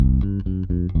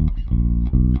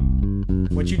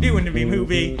What You Doing to Me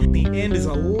movie. The end is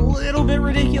a little bit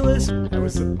ridiculous. I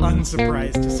was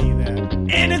unsurprised to see that.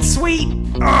 And it's sweet!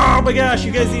 Oh my gosh,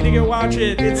 you guys need to go watch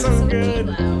it. It's so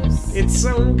good. It's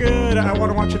so good. I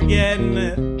want to watch it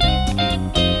again.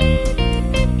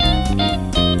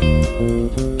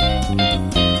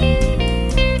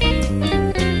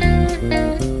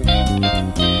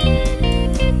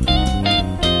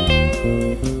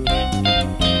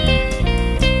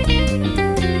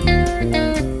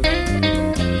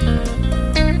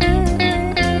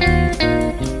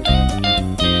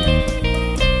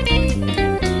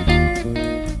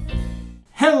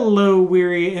 Hello,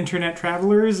 weary internet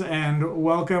travelers, and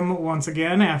welcome once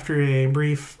again after a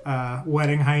brief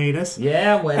wedding hiatus.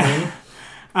 Yeah, wedding.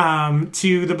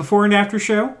 To the before and after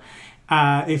show.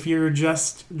 If you're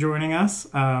just joining us,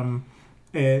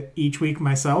 each week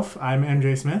myself, I'm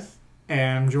MJ Smith,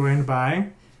 and joined by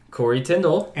Corey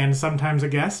Tyndall. And sometimes a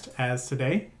guest, as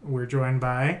today, we're joined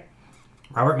by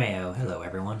Robert Mayo. Hello,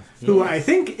 everyone. Who I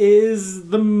think is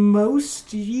the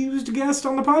most used guest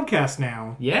on the podcast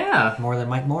now. Yeah. More than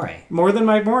Mike Morey. More than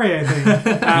Mike Morey, I think.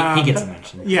 He gets a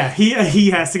mention. Yeah,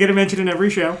 he has to get a mention in every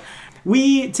show.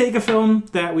 We take a film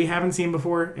that we haven't seen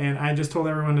before, and I just told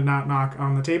everyone to not knock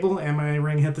on the table, and my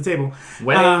ring hit the table.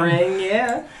 Wedding ring,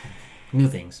 yeah. New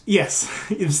things. Yes,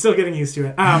 I'm still getting used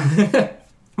to it.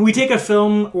 We take a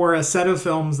film or a set of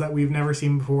films that we've never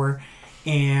seen before,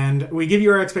 and we give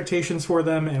you our expectations for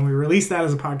them, and we release that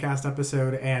as a podcast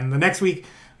episode. And the next week,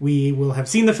 we will have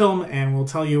seen the film, and we'll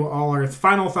tell you all our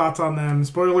final thoughts on them,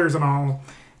 spoilers and all.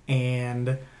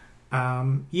 And,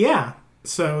 yeah.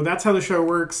 So that's how the show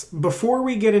works. Before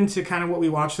we get into kind of what we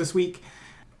watched this week,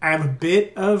 I have a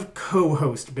bit of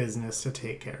co-host business to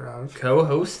take care of.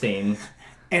 Co-hosting.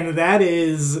 And that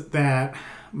is that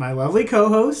my lovely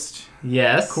co-host,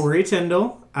 yes, Corey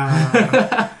Tyndall,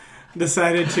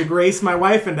 decided to grace my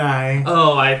wife and I.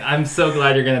 Oh, I'm so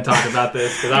glad you're going to talk about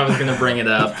this, because I was going to bring it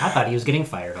up. I thought he was getting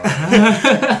fired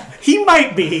already. He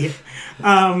might be.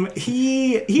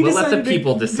 He we'll let the decided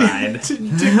people decide.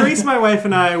 to grace my wife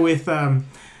and I with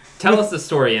Tell us the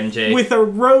story, MJ. with a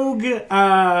rogue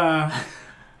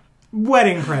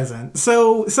wedding present.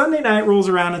 So Sunday night rolls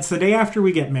around. It's the day after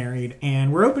we get married,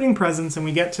 and we're opening presents, and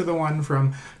we get to the one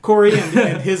from Corey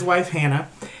and his wife Hannah.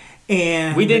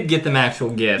 And we did get them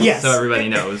actual gifts, yes, so everybody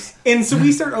knows. And so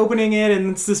we start opening it,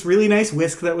 and it's this really nice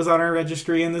whisk that was on our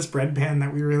registry and this bread pan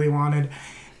that we really wanted.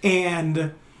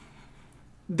 And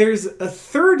there's a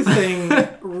third thing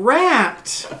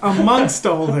wrapped amongst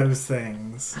all those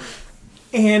things.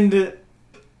 And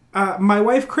my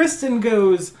wife, Kristen,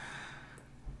 goes,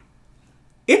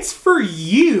 "It's for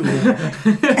you."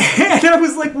 And I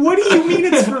was like, "What do you mean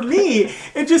it's for me?"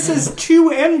 It just says to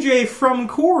MJ from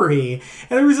Corey.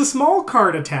 And there was a small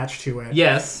card attached to it.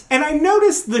 Yes. And I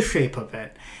noticed the shape of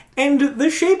it. And the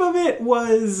shape of it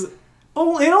was...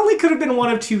 Oh, it only could have been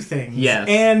one of two things. Yes.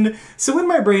 And so in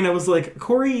my brain, I was like,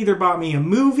 Corey either bought me a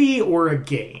movie or a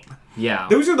game. Yeah.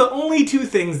 Those are the only two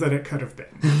things that it could have been.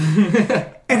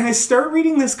 And I start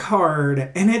reading this card,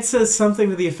 and it says something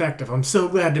to the effect of, "I'm so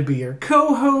glad to be your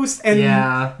co-host." And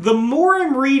yeah. The more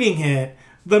I'm reading it,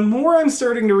 the more I'm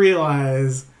starting to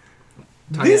realize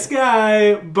this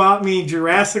guy bought me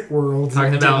Jurassic World.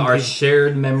 Talking about our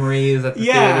shared memories at the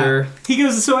theater. He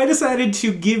goes, "So I decided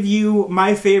to give you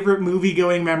my favorite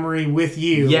movie-going memory with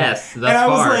you." Yes, and I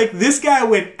was like, this guy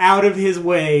went out of his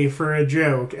way for a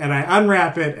joke. And I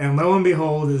unwrap it, and lo and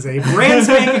behold, is a brand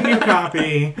spanking new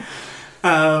copy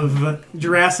of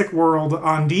Jurassic World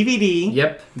on DVD.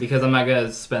 Yep, because I'm not going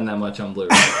to spend that much on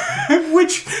Blu-ray.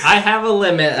 Which... I have a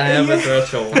limit. I have a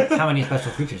threshold. How many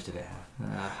special features did it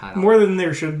have? More than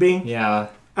there should be. Yeah.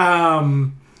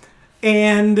 And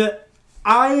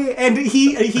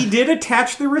he did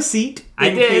attach the receipt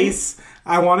in case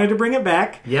I wanted to bring it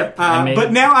back. Yep.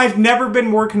 But now I've never been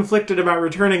more conflicted about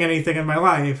returning anything in my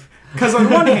life. Because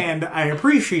on one hand, I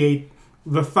appreciate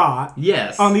the thought.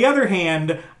 Yes. On the other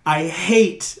hand, I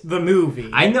hate the movie.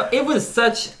 I know.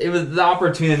 The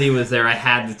opportunity was there. I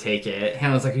had to take it.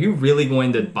 Hannah was like, "Are you really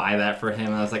going to buy that for him?"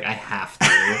 And I was like, "I have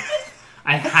to."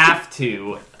 I have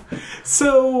to.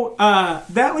 So,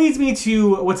 that leads me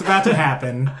to what's about to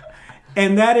happen.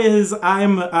 And that is,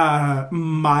 I'm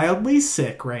mildly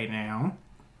sick right now.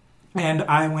 And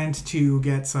I went to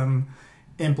get some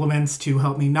implements to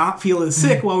help me not feel as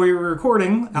sick while we were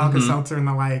recording, Alka-Seltzer and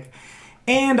the like.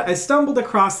 And I stumbled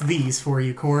across these for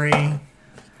you, Corey.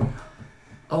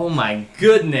 Oh my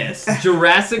goodness.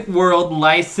 Jurassic World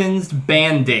licensed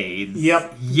Band-Aids.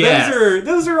 Yep. Yes.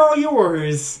 Those are all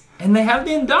yours. And they have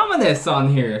the Indominus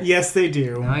on here. Yes, they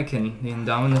do. Now the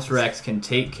Indominus Rex can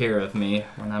take care of me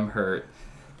when I'm hurt.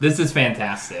 This is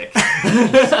fantastic.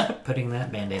 Putting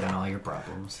that Band-Aid on all your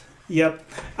problems. Yep.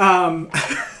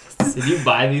 Did you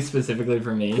buy these specifically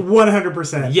for me?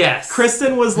 100%. Yes.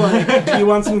 Kristen was like, do you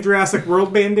want some Jurassic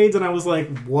World Band-Aids? And I was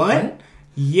like, what?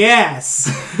 Yes.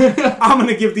 I'm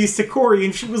going to give these to Corey.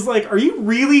 And she was like, are you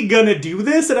really going to do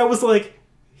this? And I was like,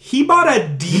 he bought a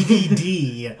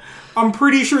DVD. I'm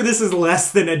pretty sure this is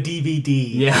less than a DVD.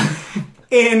 Yeah.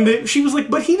 And she was like,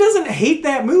 but he doesn't hate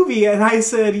that movie. And I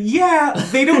said, yeah,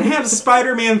 they don't have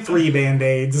Spider-Man 3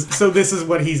 Band-Aids, so this is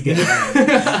what he's getting.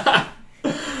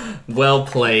 Well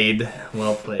played.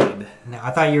 Well played. Now,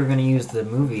 I thought you were going to use the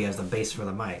movie as the base for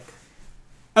the mic.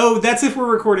 Oh, that's if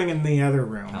we're recording in the other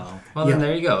room. Oh. Well, then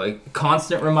there you go. A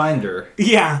constant reminder.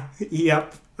 Yeah,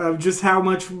 yep. Of just how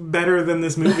much better than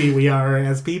this movie we are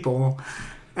as people.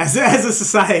 As a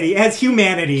society, as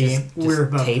humanity, we're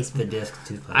above tape this. the disc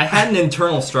to the... I had an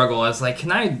internal struggle. I was like, can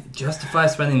I justify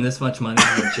spending this much money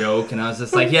on a joke? And I was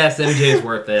just like, yes, MJ is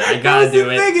worth it. I gotta do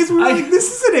it. The thing is, we're like,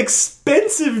 this is an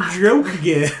expensive joke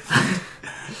gift.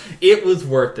 It was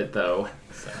worth it, though.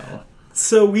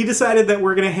 So we decided that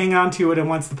we're going to hang on to it, and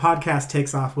once the podcast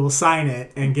takes off, we'll sign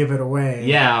it and give it away.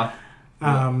 Yeah.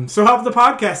 So help the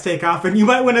podcast take off, and you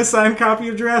might win a signed copy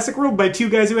of Jurassic World by two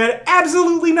guys who had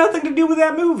absolutely nothing to do with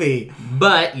that movie.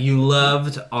 But you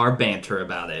loved our banter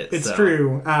about it. It's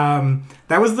true.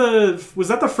 That was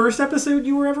that the first episode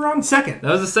you were ever on? Second.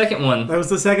 That was the second one. That was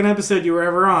the second episode you were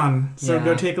ever on. So Yeah.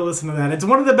 go take a listen to that. It's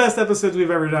one of the best episodes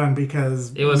we've ever done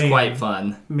because It was quite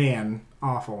fun. Man,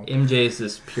 awful. MJ's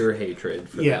just pure hatred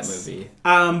for that movie.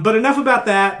 But enough about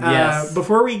that. Yes.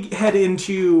 Before we head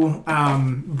into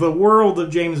the world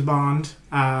of James Bond,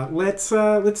 let's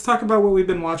talk about what we've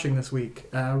been watching this week.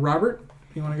 Robert,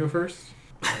 you want to go first?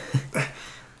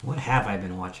 What have I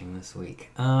been watching this week?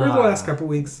 Or the last couple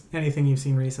weeks? Anything you've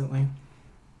seen recently?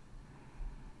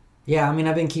 Yeah, I mean,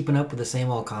 I've been keeping up with the same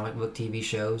old comic book TV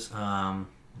shows.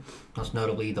 Most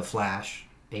notably The Flash,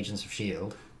 Agents of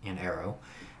S.H.I.E.L.D., and Arrow.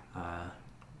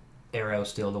 Arrow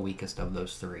still the weakest of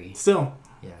those three. Still.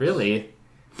 Yes. Really?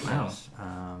 Wow. Yes.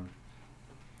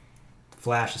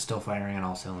 Flash is still firing on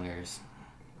all cylinders.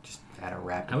 Just at a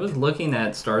rapid... I was looking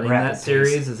at starting Rapid that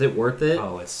series. pace. Is it worth it?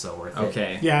 Oh, it's so worth it.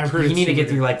 Okay. Yeah, I've heard You need to super get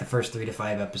through good. like the first 3 to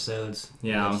 5 episodes.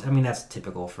 Yeah. I mean, that's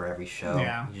typical for every show.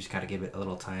 Yeah. You just got to give it a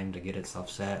little time to get itself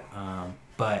set.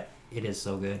 But it is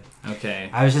so good.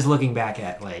 Okay. I was just looking back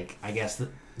at, like, I guess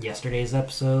yesterday's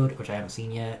episode, which I haven't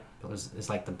seen yet. It's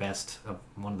like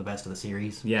one of the best of the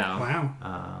series. Yeah.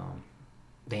 Wow.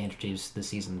 They introduced this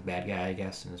season's bad guy, I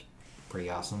guess, and it's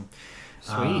pretty awesome.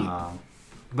 Sweet.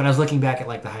 But I was looking back at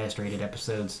like the highest rated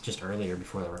episodes just earlier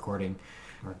before the recording,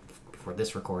 or before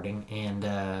this recording, and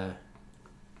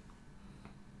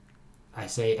I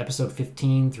say episode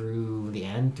 15 through the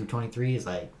end, through 23, is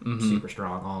like super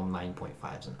strong, all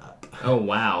 9.5s and up. Oh,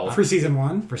 wow. For season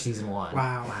 1? For season 1.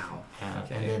 Wow. Wow.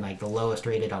 Okay. And then like the lowest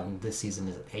rated on this season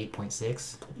is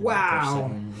 8.6.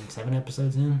 Wow. They're seven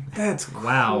episodes in. That's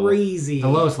Wow. crazy. The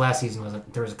lowest last season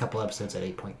there was a couple episodes at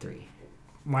 8.3.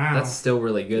 Wow. That's still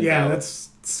really good, yeah, though. that's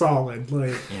solid.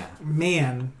 Like, Yeah.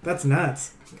 man, that's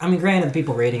nuts. I mean, granted, the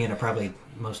people rating it are probably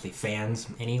mostly fans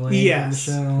anyway Yes.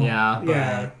 of the show. Yeah. But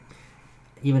Yeah.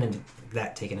 even in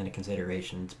that taken into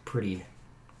consideration, it's pretty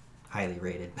highly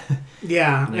rated.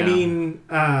 Yeah, I Yeah. mean,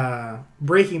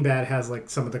 Breaking Bad has like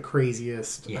some of the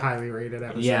craziest Yeah. highly rated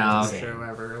episodes Yeah. of the show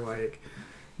ever. Like,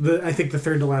 I think the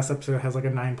third to last episode has like a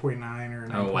 9.9 or a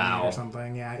 9.8 wow. or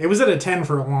something. Yeah, it was at a 10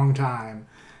 for a long time,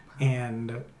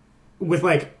 and with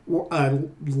like a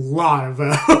lot of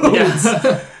votes.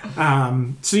 Yeah.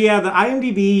 So yeah, the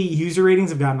IMDb user ratings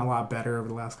have gotten a lot better over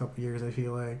the last couple of years. I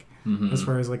feel like, Mhm. as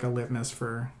far as like a litmus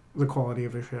for the quality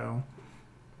of a show.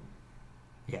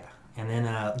 Yeah. And then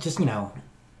just, they're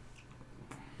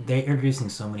introducing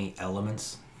so many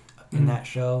elements in that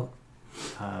show.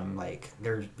 Like,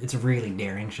 it's a really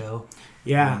daring show. I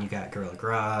Yeah, mean, you got Gorilla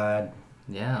Grodd,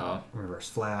 Yeah. Reverse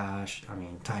Flash,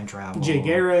 time travel. Jay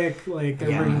Garrick, like they're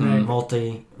Yeah, bringing back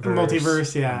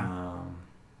multiverse. yeah.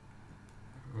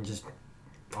 And just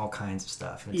all kinds of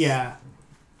stuff. It's Yeah.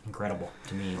 incredible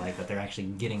to me, like, that they're actually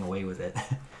getting away with it.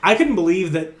 I couldn't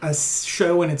believe that a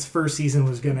show in its first season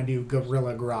was going to do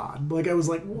Gorilla Grodd. Like, I was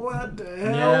like, what the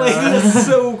hell? Yeah. Like, that's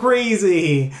so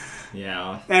crazy.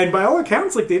 Yeah. And by all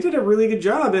accounts, like, they did a really good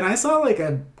job. And I saw, like,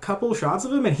 a couple shots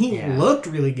of him, and he Yeah. looked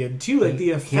really good, too. Like, He the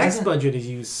effects hasn't- budget is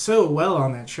used so well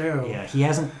on that show. Yeah, he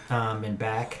hasn't been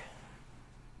back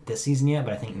this season yet,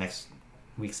 but I think next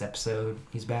week's episode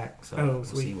he's back, so Oh, we'll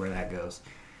sweet. see where that goes.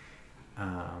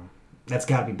 That's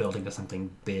got to be building to something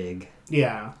big,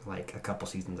 Yeah. like a couple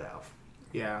seasons out.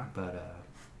 Yeah. But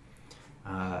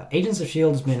Agents of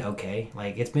S.H.I.E.L.D. has been okay.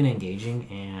 Like, it's been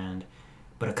engaging,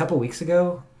 But a couple weeks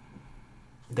ago,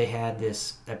 they had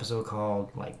this episode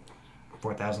called, like,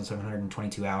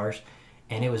 4,722 Hours,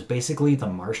 and it was basically The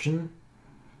Martian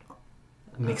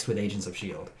mixed with Agents of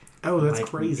S.H.I.E.L.D. Oh, that's Like,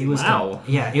 crazy. It was Wow.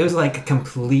 it was, like,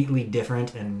 completely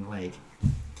different and, like,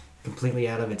 completely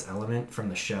out of its element from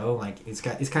the show. Like, it's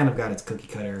kind of got its cookie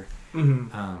cutter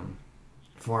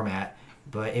format,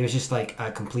 but it was just, like,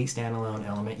 a complete standalone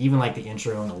element. Even, like, the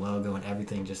intro and the logo and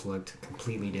everything just looked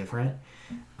completely different.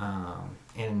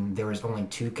 And there was only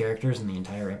 2 characters in the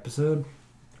entire episode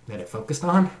that it focused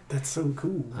on. That's so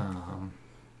cool.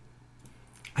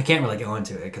 I can't really go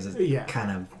into it because it's Yeah. kind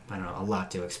of, I don't know, a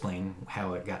lot to explain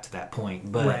how it got to that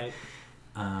point. But Right.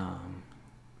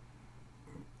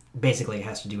 basically it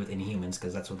has to do with Inhumans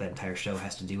because that's what that entire show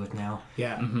has to do with now.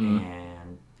 Yeah.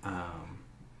 And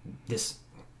this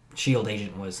S.H.I.E.L.D.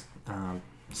 agent was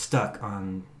stuck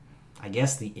on, I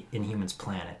guess, the Inhumans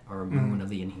planet or a moon of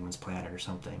the Inhumans planet or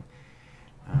something.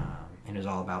 And it was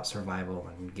all about survival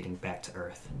and getting back to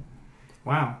Earth.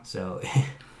 Wow. So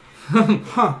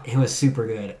Huh. it was super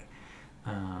good.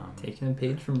 Taking a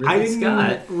page from I Ridley didn't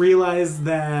Scott. realize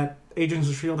that Agents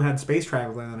of S.H.I.E.L.D. had space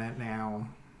travel in it now.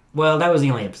 Well, that was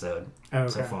the only episode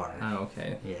Okay. so far. Oh,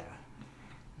 okay. Yeah.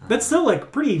 That's still,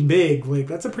 like, pretty big. Like,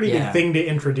 that's a pretty Yeah. big thing to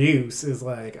introduce, is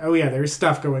like, oh yeah, there's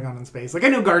stuff going on in space. Like, I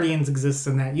know Guardians exists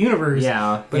in that universe,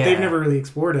 Yeah. but Yeah. they've never really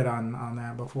explored it on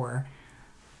that before.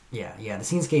 Yeah. The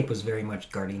scenescape was very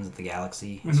much Guardians of the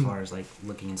Galaxy as far as, like,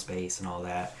 looking in space and all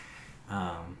that.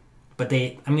 But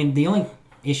the only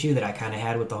issue that I kind of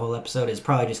had with the whole episode is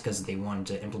probably just because they wanted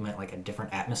to implement, like, a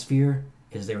different atmosphere.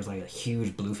 Is there was, like, a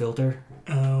huge blue filter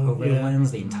over the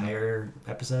lens the entire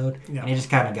episode. Yeah. And it just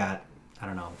kind of got, I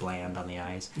don't know, bland on the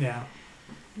eyes. Yeah.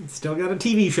 It's still got a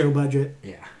TV show budget.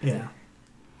 Yeah. Yeah.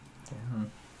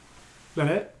 Is that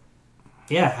it?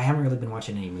 Yeah, I haven't really been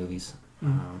watching any movies. I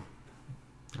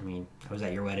was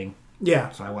at your wedding,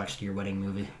 Yeah. so I watched your wedding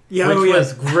movie. Yeah. Which oh, yeah.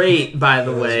 was great, by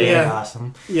the It was way. very Yeah.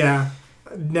 awesome. Yeah.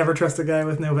 Never trust a guy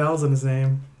with no vowels in his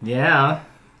name. Yeah.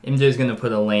 MJ's going to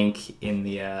put a link in the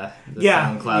Yeah,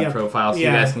 SoundCloud yeah, profile so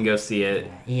yeah. you guys can go see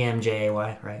it. EMJAY,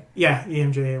 right? Yeah,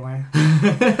 EMJAY.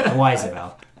 Why is it,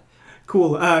 Val?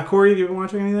 Cool. Corey, have you been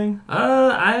watching anything?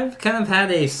 I've kind of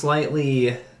had a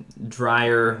slightly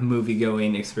drier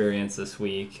movie-going experience this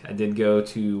week. I did go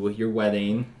to your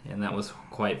wedding, and that was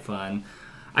quite fun.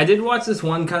 I did watch this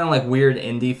one kind of like weird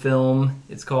indie film.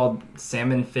 It's called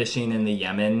Salmon Fishing in the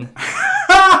Yemen.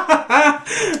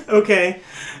 Okay.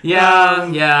 Yeah,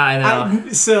 I know.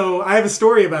 So I have a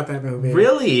story about that movie.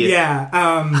 Really?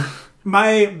 Yeah.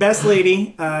 My best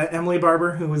lady, Emily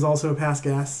Barber, who was also a past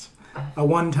guest, a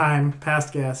one-time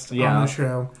past guest Yeah. on the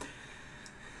show,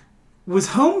 was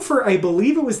home for, I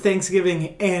believe it was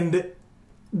Thanksgiving, and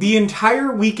the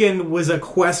entire weekend was a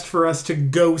quest for us to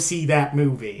go see that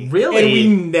movie. Really? And we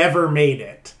never made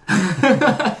it.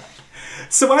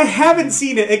 So I haven't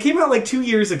seen it. It came out like 2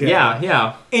 years ago.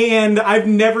 Yeah. And I've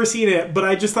never seen it, but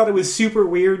I just thought it was super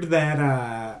weird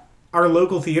that our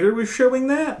local theater was showing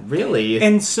that. Really?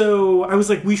 And so I was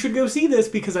like, we should go see this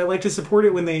because I like to support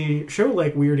it when they show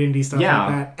like weird indie stuff Yeah.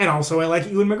 like that. And also I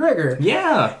like Ewan McGregor.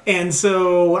 Yeah. And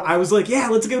so I was like, yeah,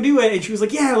 let's go do it. And she was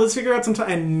like, yeah, let's figure out some time.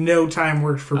 And no time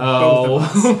worked for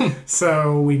both of us.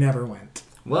 So we never went.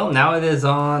 Well, now it is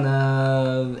on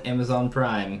Amazon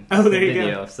Prime. Oh, there you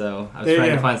Video, go. So I was There you trying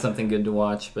to go. find something good to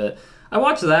watch, but I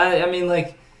watched that. I mean,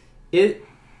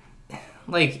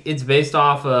 it's based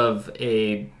off of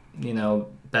a,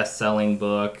 best-selling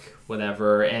book,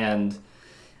 whatever, and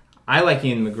I like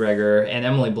Ian McGregor and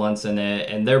Emily Blunt's in it,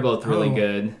 and they're both really Oh.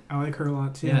 good. I like her a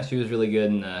lot too. Yeah, she was really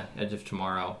good in Edge of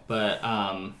Tomorrow. But,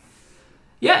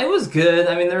 yeah, it was good.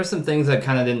 I mean, there were some things that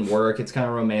kind of didn't work. It's kind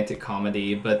of romantic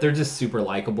comedy, but they're just super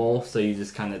likable, so you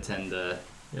just kind of tend to,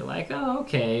 you're like, oh,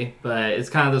 okay. But it's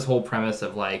kind of this whole premise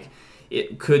of, like,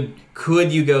 could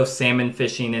you go salmon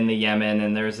fishing in the Yemen,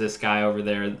 and there's this guy over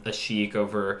there, a sheik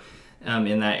over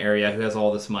in that area who has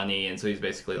all this money, and so he's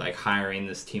basically, like, hiring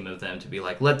this team of them to be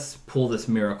like, let's pull this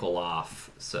miracle off.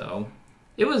 So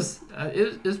it was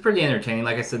pretty entertaining.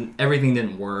 Like I said, everything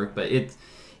didn't work, but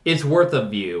it's worth a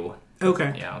view.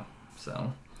 Okay. Yeah,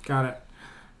 so. Got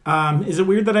it. Is it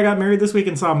weird that I got married this week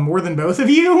and saw more than both of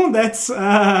you? That's,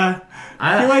 I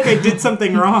feel like I did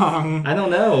something wrong. I don't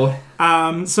know.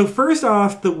 So first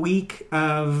off, the week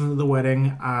of the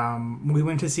wedding, we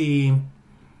went to see,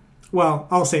 well,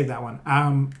 I'll save that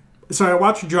one. So I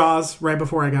watched Jaws right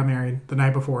before I got married, the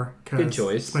night before. 'Cause Good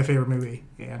choice. It's my favorite movie.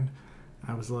 And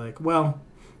I was like, well,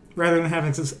 rather than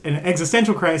having an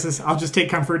existential crisis, I'll just take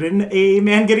comfort in a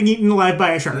man getting eaten alive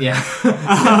by a shark.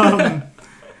 Yeah.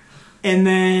 And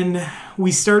then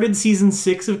we started season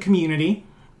 6 of Community.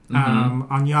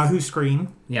 on Yahoo Screen,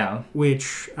 Yeah.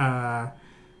 which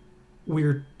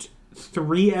we're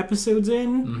 3 episodes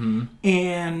in,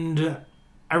 and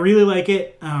I really like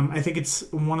it. I think it's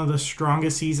one of the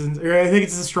strongest seasons, or I think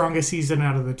it's the strongest season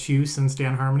out of the 2 since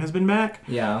Dan Harmon has been back.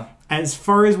 Yeah. As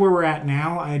far as where we're at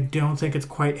now, I don't think it's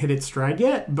quite hit its stride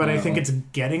yet, but I think it's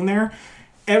getting there.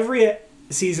 Every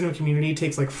season of Community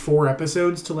takes like 4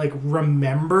 episodes to like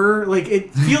remember. Like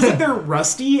it feels like they're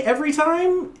rusty every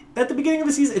time at the beginning of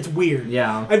a season. It's weird.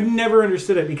 Yeah. I've never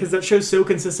understood it because that show's so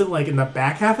consistent. Like in the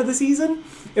back half of the season,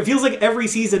 it feels like every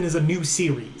season is a new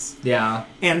series. Yeah.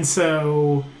 And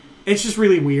so it's just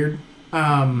really weird.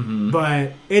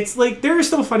 But it's like there are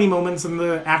still funny moments, and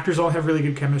the actors all have really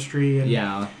good chemistry. And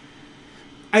Yeah.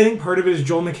 I think part of it is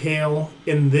Joel McHale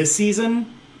in this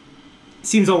season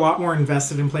seems a lot more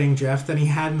invested in playing Jeff than he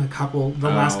had in the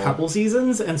last couple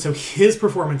seasons, and so his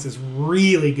performance is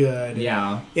really good.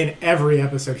 Yeah. In every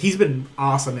episode, he's been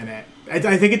awesome in it.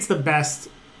 I think it's the best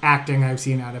acting I've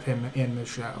seen out of him in the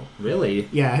show. Really?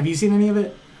 Yeah, have you seen any of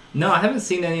it? No, I haven't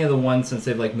seen any of the ones since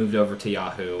they've like moved over to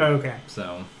Yahoo. Okay.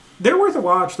 So they're worth a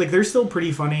watch. Like they're still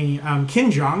pretty funny. Ken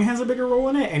Jeong has a bigger role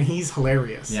in it, and he's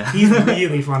hilarious. Yeah. He's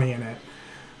really funny in it.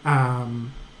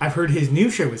 I've heard his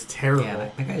new show is terrible. Yeah,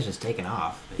 that guy's just taken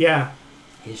off. Yeah.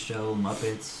 His show,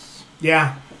 Muppets,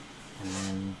 Yeah. and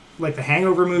then Like the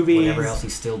Hangover movies. whatever else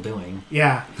he's still doing.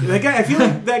 Yeah. That guy, I feel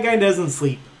like that guy doesn't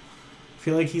sleep. I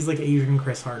feel like he's like Asian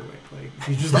Chris Hardwick. Like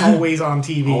he's just always on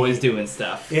TV. always doing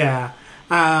stuff. Yeah.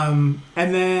 And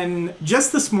then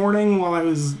just this morning while I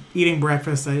was eating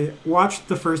breakfast, I watched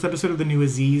the first episode of the new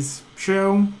Aziz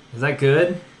show. Is that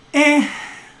good?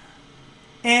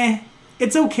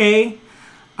 It's okay.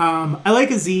 I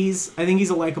like Aziz. I think he's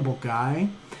a likable guy,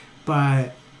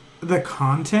 but the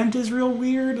content is real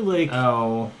weird. Like,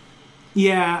 Oh.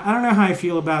 yeah, I don't know how I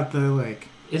feel about the like.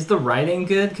 Is the writing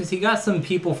good? Because he got some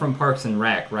people from Parks and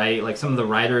Rec, right? Like some of the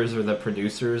writers or the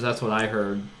producers. That's what I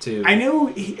heard too. I know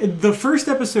the first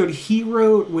episode he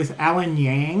wrote with Alan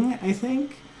Yang, I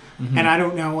think, and I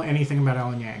don't know anything about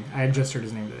Alan Yang. I had just heard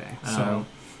his name today, so.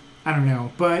 I don't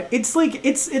know, but it's like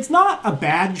it's not a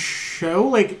bad show,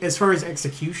 like as far as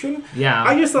execution. Yeah.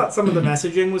 I just thought some of the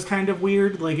messaging was kind of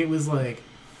weird. Like it was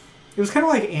kind of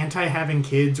like anti having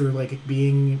kids or like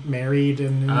being married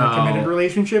and in a committed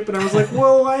relationship, and I was like,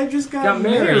 well, I just got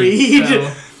married.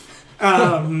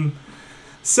 So.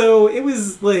 So it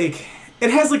was like it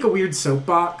has like a weird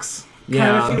soapbox. Yeah.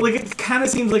 Kind of feel, like it kind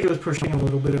of seems like it was pushing a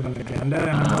little bit of an agenda,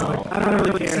 and I was like, I don't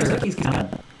really It care. seems like he's kind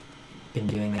of been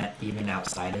doing that even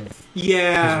outside of his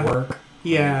Yeah. work.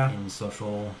 Yeah. In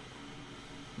social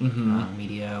Mm-hmm.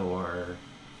 media or,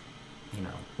 you know,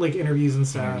 Like interviews and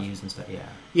stuff. interviews and stuff. Yeah.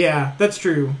 Yeah, that's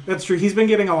true. That's true. He's been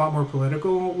getting a lot more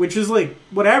political, which is like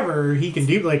whatever he can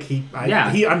do. Like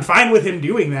I'm fine with him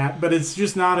doing that, but it's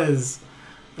just not as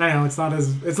I don't know.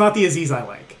 It's not the Aziz I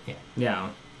like. Yeah.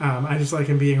 I just like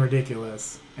him being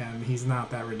ridiculous, and he's not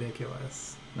that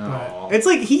ridiculous. Oh. But it's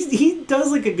like he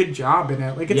does like a good job in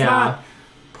it. Like it's not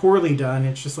poorly done.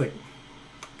 It's just like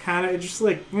kind of just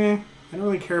like I don't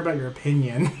really care about your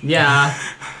opinion. Yeah.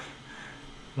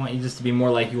 I want you just to be more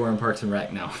like you were in Parks and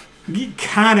Rec now.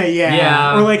 Kind of, yeah.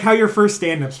 Yeah. Or like how your first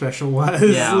stand-up special was.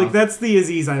 Yeah. Like that's the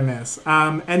Aziz I miss.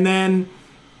 And then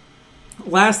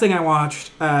last thing I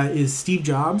watched is Steve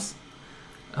Jobs,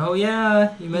 Oh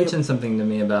yeah, you mentioned something to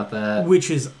me about that.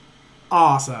 which is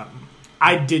awesome.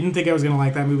 I didn't think I was going to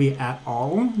like that movie at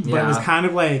all, but it was Yeah. kind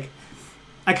of like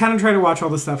I kind of try to watch all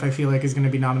the stuff I feel like is going to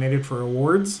be nominated for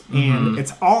awards, and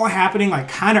it's all happening like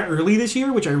kind of early this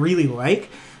year, which I really like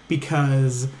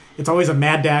because it's always a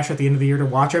mad dash at the end of the year to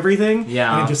watch everything,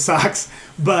 Yeah. and it just sucks.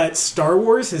 But Star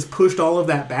Wars has pushed all of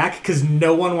that back because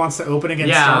no one wants to open against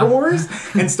Yeah. Star Wars,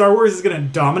 and Star Wars is going to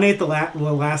dominate the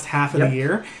last half of the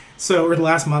year. So, or the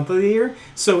last month of the year.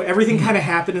 So everything kind of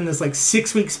happened in this like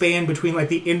 6-week span between like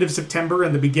the end of September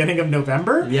and the beginning of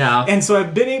November. Yeah. And so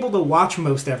I've been able to watch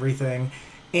most everything.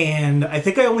 And I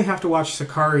think I only have to watch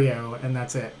Sicario, and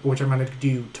that's it, which I'm going to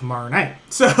do tomorrow night.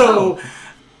 So,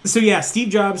 so yeah, Steve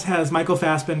Jobs has Michael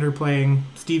Fassbender playing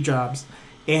Steve Jobs.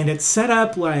 And it's set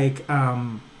up like,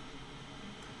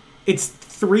 it's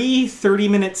 3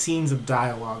 30-minute scenes of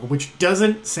dialogue, which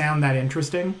doesn't sound that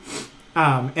interesting.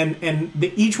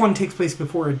 Each one takes place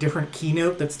before a different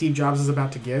keynote that Steve Jobs is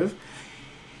about to give.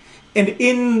 And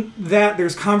in that,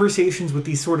 there's conversations with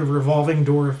these sort of revolving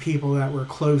door of people that were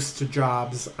close to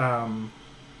Jobs,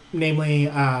 namely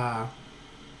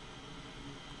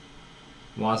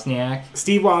Wozniak.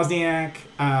 Steve Wozniak,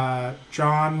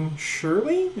 John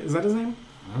Shirley, is that his name?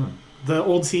 The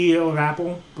old CEO of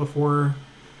Apple before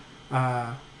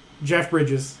Jeff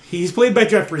Bridges. He's played by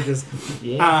Jeff Bridges.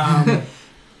 Yeah.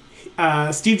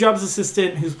 Steve Jobs'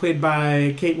 assistant, who's played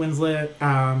by Kate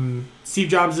Winslet. Steve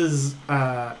Jobs'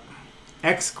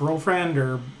 ex-girlfriend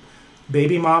or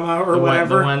baby mama or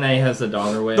whatever. The one that he has the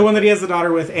daughter with. The one that he has the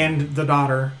daughter with and the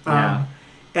daughter. Yeah.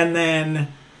 And then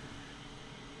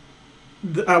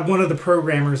one of the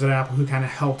programmers at Apple who kind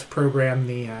of helped program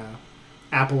the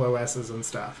Apple OSs and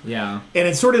stuff. Yeah. And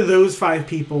it's sort of those 5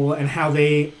 people and how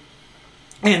they...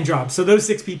 And Jobs. So those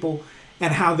 6 people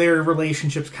and how their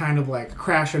relationships kind of like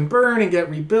crash and burn and get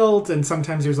rebuilt. And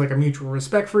sometimes there's like a mutual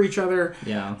respect for each other.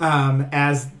 Yeah.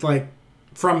 As like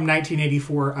from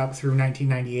 1984 up through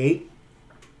 1998.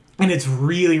 And it's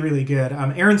really, really good.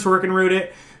 Aaron Sorkin wrote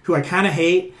it, who I kind of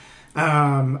hate.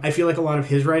 I feel like a lot of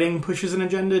his writing pushes an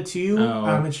agenda too.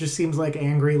 Oh. It just seems like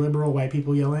angry liberal white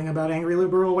people yelling about angry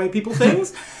liberal white people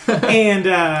things.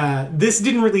 And this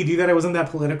didn't really do that. It wasn't that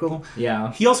political.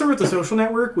 Yeah. He also wrote The Social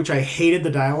Network, which I hated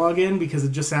the dialogue in because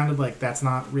it just sounded like that's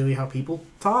not really how people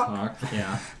talk.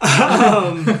 Yeah.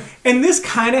 And this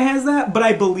kind of has that, but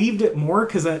I believed it more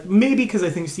because maybe because I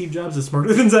think Steve Jobs is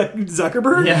smarter than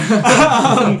Zuckerberg.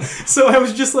 Yeah. So I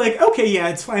was just like, okay, yeah,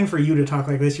 it's fine for you to talk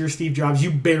like this. You're Steve Jobs.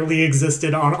 You barely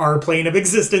existed on our plane of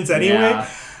existence anyway.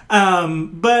 Yeah.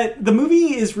 But the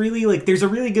movie is really like there's a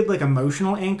really good like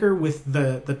emotional anchor with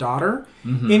the daughter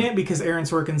in it because Aaron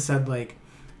Sorkin said like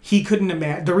he couldn't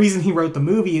imagine the reason he wrote the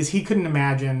movie is he couldn't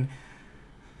imagine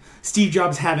Steve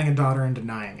Jobs having a daughter and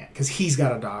denying it because he's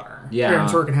got a daughter. Yeah. Aaron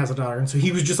Sorkin has a daughter, and so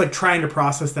he was just like trying to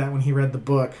process that when he read the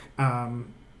book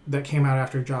that came out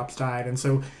after Jobs died, and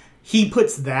so he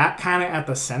puts that kind of at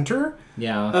the center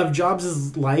of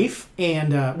Jobs' life,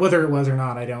 and whether it was or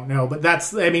not, I don't know. But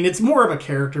it's more of a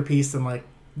character piece than like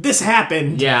this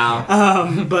happened.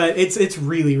 Yeah. But it's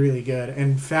really, really good,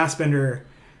 and Fassbender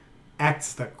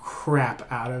acts the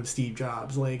crap out of Steve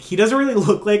Jobs. Like he doesn't really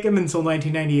look like him until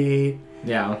 1998.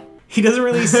 Yeah. He doesn't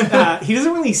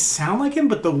really sound like him,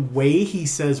 but the way he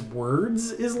says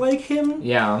words is like him.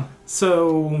 Yeah.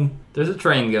 So there's a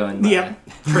train going by. Yep,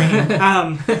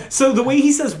 train. So the way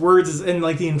he says words is, and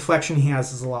like the inflection he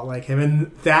has is a lot like him,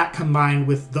 and that combined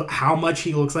with how much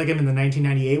he looks like him in the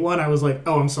 1998 one, I was like,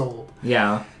 oh, I'm sold.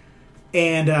 Yeah.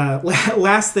 And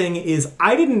last thing is,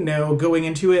 I didn't know going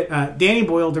into it. Danny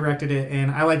Boyle directed it,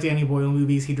 and I like Danny Boyle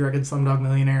movies. He directed Slumdog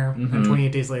Millionaire and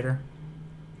 28 Days Later.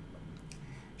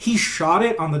 He shot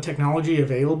it on the technology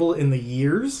available in the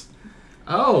years.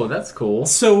 Oh, that's cool.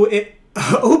 So it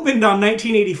opened on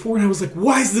 1984, and I was like,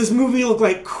 why does this movie look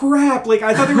like crap? Like,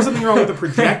 I thought there was something wrong with the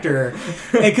projector.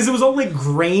 Because it was all, like,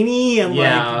 grainy and,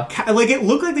 like, it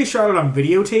looked like they shot it on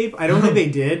videotape. I don't think they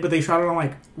did, but they shot it on,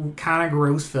 like, kind of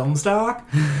gross film stock.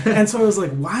 And so I was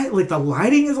like, why? Like, the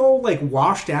lighting is all, like,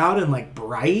 washed out and, like,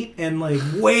 bright and, like,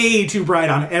 way too bright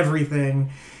on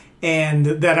everything. And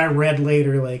then I read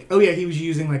later, like, oh yeah, he was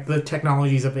using, like, the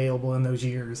technologies available in those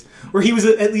years. Or he was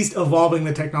at least evolving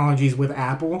the technologies with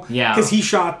Apple. Yeah. Because he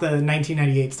shot the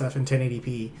 1998 stuff in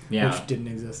 1080p, yeah. which didn't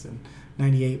exist in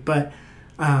 98. But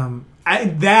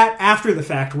that, after the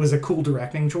fact, was a cool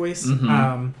directing choice.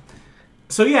 Mm-hmm.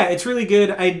 So yeah, it's really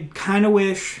good. I kind of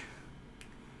wish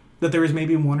that there was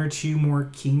maybe 1 or 2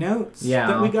 more keynotes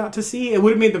that we got to see. It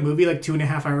would have made the movie, like,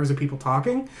 2.5 hours of people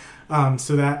talking.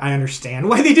 So that I understand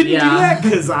why they didn't do that,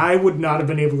 because I would not have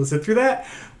been able to sit through that.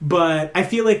 But I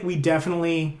feel like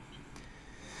I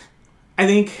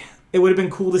think it would have been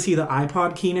cool to see the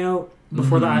iPod keynote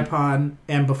before the iPod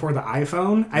and before the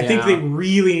iPhone. I think they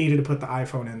really needed to put the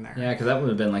iPhone in there. Yeah, because that would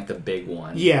have been like the big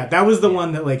one. Yeah, that was the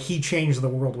one that like he changed the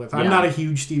world with. I'm not a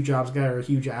huge Steve Jobs guy or a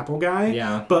huge Apple guy.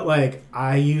 Yeah. But like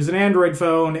I use an Android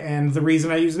phone, and the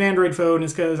reason I use an Android phone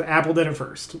is because Apple did it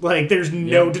first. Like there's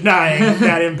no denying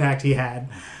that impact he had.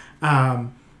 I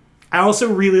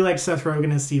also really liked Seth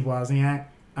Rogen as Steve Wozniak.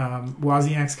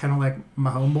 Wozniak's kind of like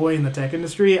my homeboy in the tech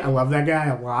industry. I love that guy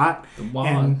a lot. The Woz.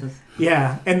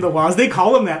 And the Woz. They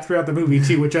call him that throughout the movie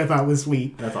too, which I thought was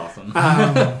sweet. That's awesome.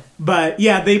 But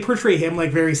yeah, they portray him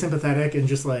like very sympathetic and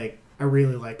just like I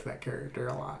really liked that character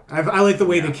a lot. I like the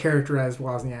way they characterized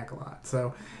Wozniak a lot.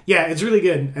 So yeah, it's really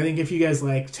good. I think if you guys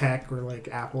like tech or like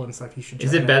Apple and stuff, you should check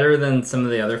Is it better than some of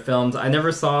the other films? I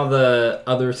never saw the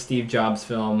other Steve Jobs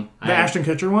film. The Ashton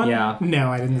Kutcher one? Yeah.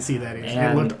 No, I didn't see that either.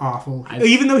 And it looked awful.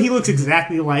 Even though he looks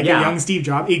exactly like a young Steve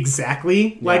Jobs,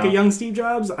 like a young Steve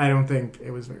Jobs, I don't think it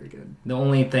was very good. The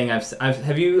only thing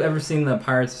have you ever seen the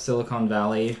Pirates of Silicon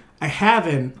Valley? I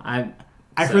haven't.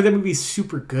 I heard that movie's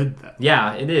super good though.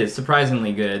 Yeah, it is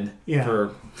surprisingly good. Yeah.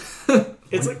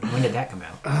 It's like when did that come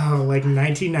out? Oh, like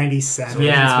 1997.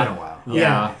 Yeah, it's been a while.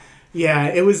 Yeah.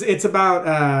 It's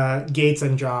about Gates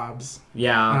and Jobs.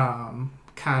 Yeah.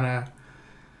 Kind of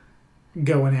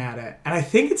going at it, and I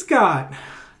think it's got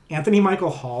Anthony Michael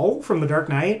Hall from The Dark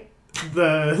Knight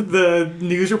the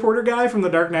news reporter guy from The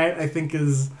Dark Knight, I think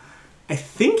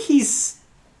he's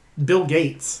Bill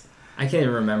Gates. I can't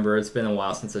even remember. It's been a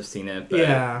while since I've seen it. But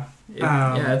Yeah.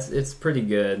 it's pretty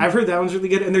good. I've heard that one's really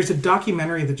good. And there's a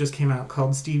documentary that just came out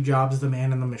called Steve Jobs, the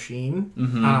Man and the Machine.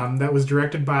 That was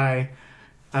directed by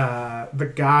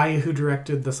the guy who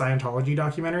directed the Scientology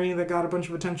documentary that got a bunch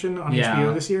of attention on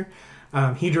HBO this year.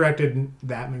 He directed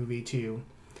that movie too.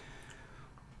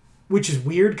 Which is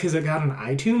weird because it got an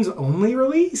iTunes only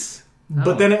release.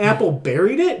 But then Apple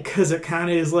buried it because it kind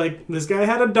of is like, this guy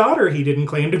had a daughter he didn't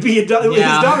claim to be his daughter.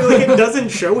 Like, it doesn't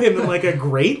show him in like a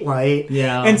great light.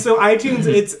 Yeah. And so iTunes,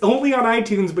 it's only on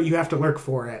iTunes, but you have to look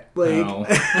for it. Like,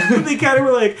 they kind of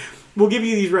were like, we'll give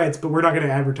you these rights, but we're not going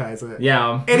to advertise it.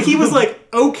 Yeah. And he was like,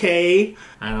 okay.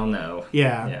 I don't know.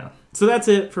 Yeah. Yeah. So that's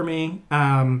it for me.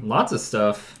 Lots of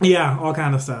stuff. Yeah, all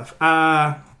kind of stuff.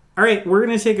 All right, we're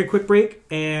going to take a quick break,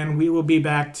 and we will be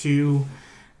back to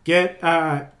get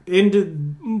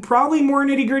into probably more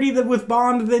nitty-gritty with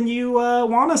Bond than you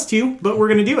want us to, but we're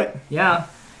going to do it. Yeah.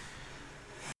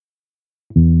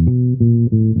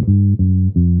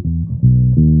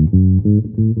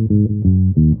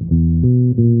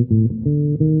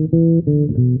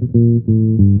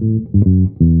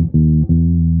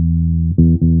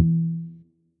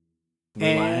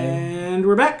 And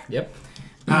we're back. Yep.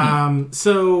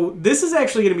 So this is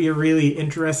actually going to be a really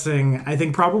interesting, I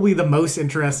think probably the most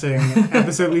interesting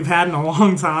episode we've had in a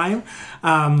long time,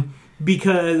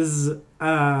 because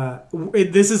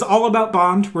this is all about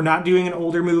Bond. We're not doing an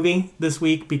older movie this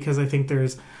week because I think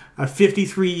there's a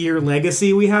 53-year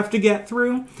legacy we have to get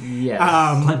through. Yes.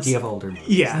 Plenty of older movies.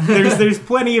 Yeah, there's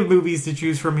plenty of movies to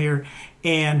choose from here,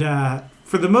 and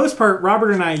for the most part,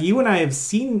 Robert and I, you and I have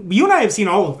seen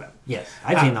all of them. Yes,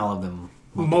 I've seen all of them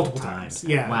multiple times.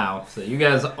 Yeah. Wow. So you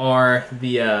guys are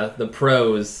the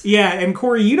pros. Yeah, and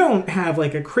Corey, you don't have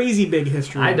like a crazy big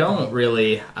history. I don't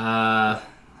really. I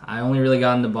only really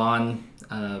got into Bond,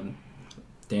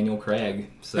 Daniel Craig.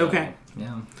 So, okay.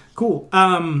 Yeah. Cool.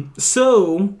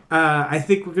 So I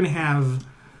think we're gonna have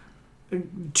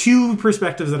two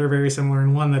perspectives that are very similar,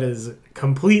 and one that is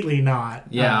completely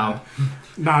not.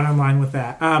 Not in line with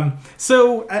that.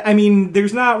 So, I mean,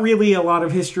 there's not really a lot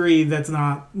of history that's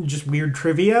not just weird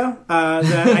trivia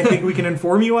that I think we can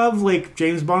inform you of. Like,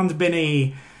 James Bond's been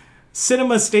a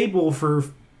cinema staple for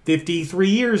 53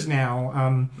 years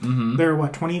now. There are,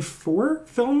 24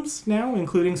 films now,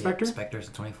 including Spectre? Yeah, Spectre's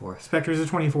the 24th. Spectre's the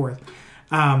 24th.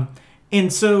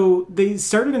 And so they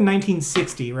started in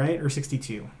 1960, right? Or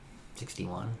 62?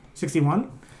 61.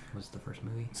 61? Was the first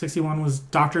movie. 61 was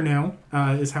Dr. No,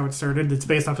 is how it started. It's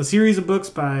based off a series of books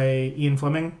by Ian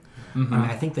Fleming.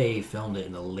 I think they filmed it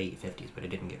in the late 50s, but it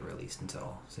didn't get released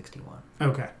until 61.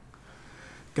 Okay.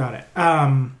 Got it.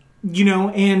 And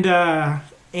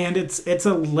it's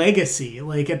a legacy.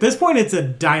 Like, at this point, it's a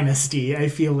dynasty, I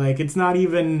feel like. It's not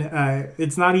even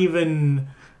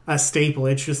a staple.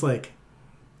 It's just like,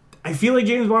 I feel like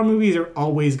James Bond movies are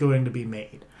always going to be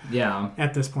made. Yeah.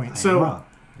 At this point. I am wrong.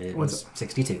 It what's was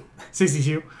 62.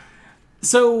 62.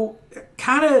 So,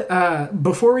 kind of,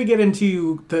 before we get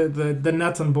into the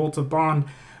nuts and bolts of Bond,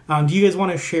 do you guys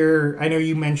want to share, I know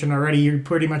you mentioned already, you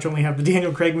pretty much only have the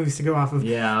Daniel Craig movies to go off of.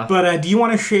 Yeah. But do you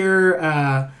want to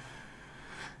share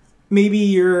maybe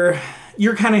your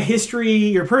kind of history,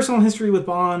 your personal history with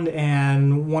Bond,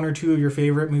 and one or two of your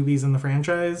favorite movies in the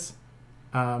franchise?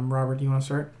 Robert, do you want to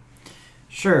start?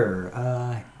 Sure.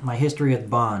 My history with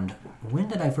Bond. When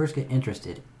did I first get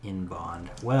interested in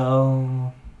Bond?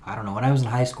 Well, I don't know. When I was in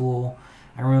high school,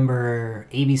 I remember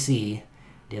ABC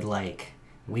did like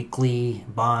weekly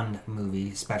Bond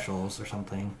movie specials or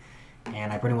something,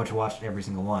 and I pretty much watched every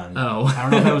single one. Oh. I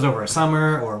don't know if that was over a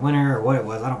summer or winter or what it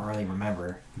was. I don't really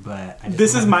remember. But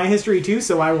this is my history too,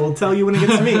 so I will tell you when it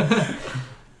gets to me.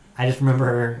 I just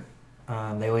remember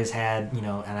they always had, and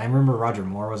I remember Roger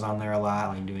Moore was on there a lot,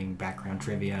 like doing background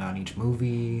trivia on each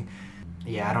movie.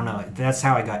 Yeah, I don't know. That's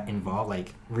how I got involved,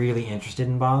 like really interested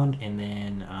in Bond, and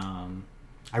then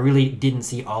I really didn't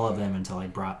see all of them until I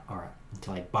bought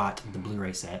the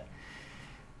Blu-ray set,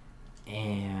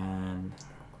 and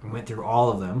I went through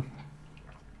all of them,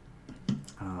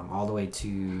 all the way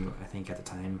to, I think at the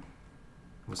time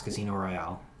was Casino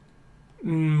Royale.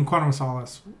 Quantum of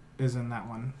Solace is in that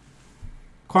one.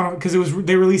 Because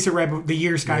they released it right the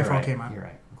year Skyfall came out. You're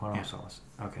right. Quantum of Solace.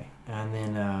 Okay, and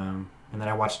then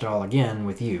I watched it all again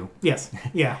with you. Yes,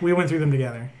 yeah, we went through them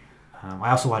together.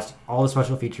 I also watched all the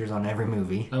special features on every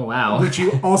movie. Oh, wow. Which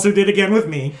you also did again with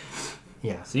me.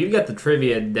 Yeah. So you've got the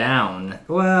trivia down.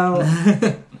 Well,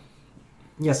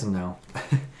 yes and no.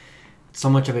 So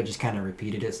much of it just kind of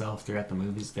repeated itself throughout the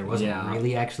movies. There wasn't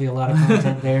really actually a lot of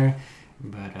content there.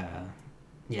 But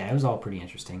yeah, it was all pretty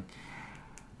interesting.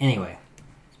 Anyway,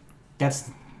 that's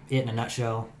it in a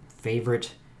nutshell.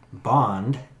 Favorite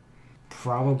Bond,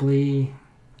 probably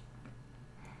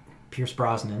Pierce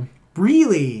Brosnan.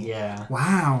 Really? Yeah.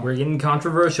 Wow. We're getting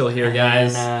controversial here,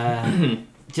 guys. And,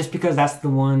 just because that's the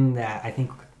one that I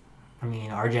think,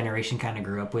 our generation kind of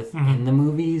grew up with in the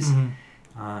movies in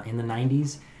the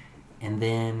 90s. And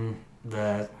then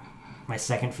my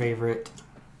second favorite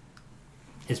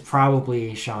is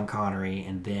probably Sean Connery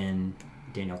and then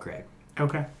Daniel Craig.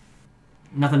 Okay.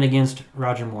 Nothing against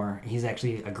Roger Moore. He's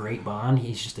actually a great Bond.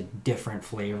 He's just a different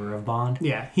flavor of Bond.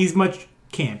 Yeah, he's much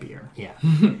campier. Yeah.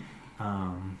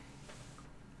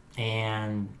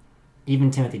 And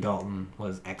even Timothy Dalton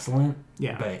was excellent.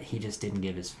 Yeah. But he just didn't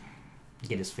get his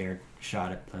fair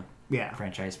shot at the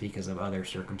franchise because of other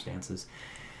circumstances.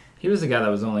 He was the guy that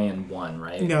was only in one,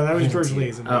 right? No, that was He's in George two.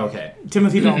 Lazenby. Oh, okay.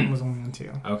 Timothy Dalton was only in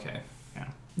 2. Okay. Yeah.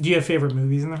 Do you have favorite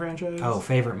movies in the franchise? Oh,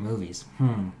 favorite movies.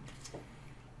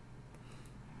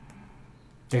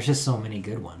 There's just so many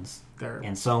good ones.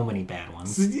 And so many bad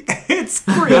ones. It's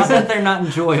Not crazy. that they're not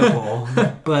enjoyable,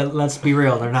 but let's be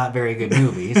real, they're not very good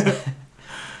movies.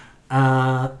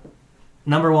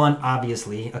 Number one,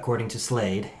 obviously, according to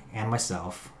Slade and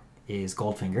myself, is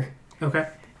Goldfinger. Okay.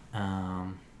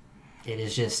 It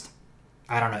is just,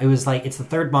 I don't know. It was like, it's the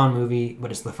third Bond movie, but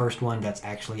it's the first one that's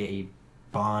actually a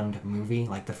Bond movie.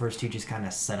 Like the first two just kind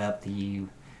of set up the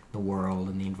world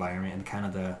and the environment and kind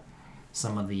of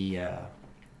some of the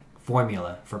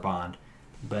formula for Bond.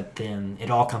 But then it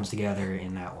all comes together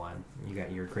in that one. You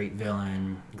got your great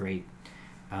villain, great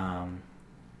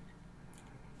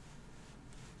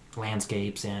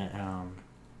landscapes and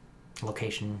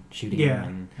location shooting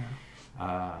and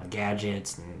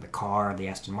gadgets, and the car, the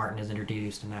Aston Martin is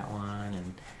introduced in that one,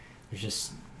 and there's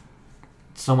just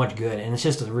so much good, and it's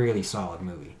just a really solid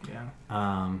movie. Yeah.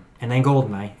 And then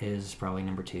GoldenEye is probably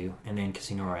number 2, and then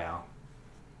Casino Royale.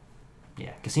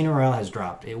 Yeah, Casino Royale has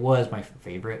dropped. It was my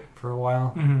favorite for a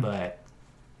while, but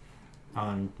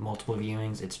on multiple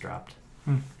viewings, it's dropped.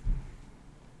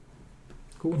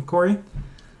 Cool. Corey?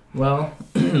 Well,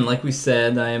 like we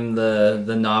said, I am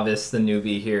the novice, the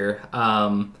newbie here.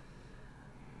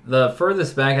 The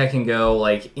furthest back I can go,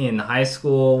 like in high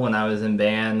school when I was in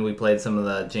band, we played some of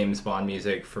the James Bond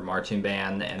music for marching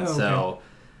band, and so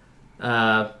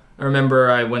I remember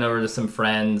I went over to some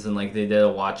friends and like they did a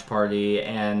watch party,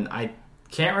 and I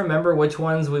can't remember which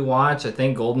ones we watched. I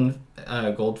think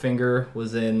Goldfinger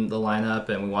was in the lineup,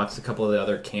 and we watched a couple of the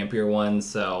other campier ones.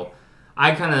 So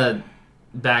I kind of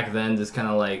back then just kind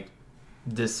of like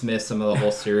dismissed some of the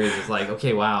whole series as like,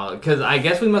 okay, wow, because I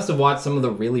guess we must have watched some of the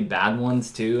really bad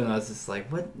ones too, and I was just like,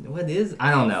 what is,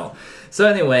 I don't know. So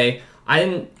anyway,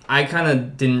 I kind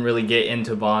of didn't really get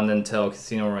into Bond until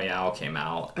Casino Royale came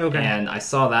out. Okay. And I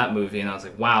saw that movie and I was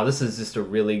like, wow, this is just a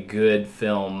really good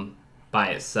film by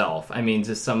itself. I mean,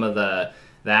 just some of the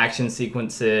action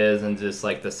sequences and just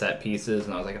like the set pieces,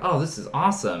 and I was like, oh, this is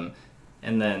awesome.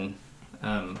 And then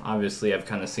obviously I've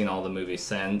kind of seen all the movies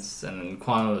since, and then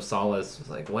Quantum of Solace was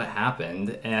like, what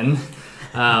happened? And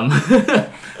and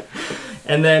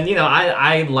then, you know,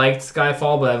 I liked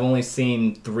Skyfall, but I've only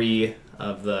seen 3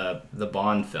 of the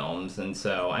Bond films, and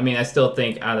so I mean, I still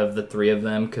think out of the 3 of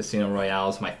them, Casino Royale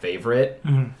is my favorite.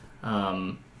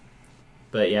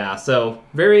 But yeah, so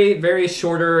very, very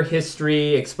shorter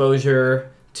history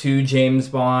exposure to James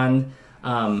Bond.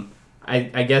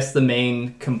 I guess the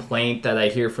main complaint that I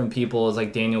hear from people is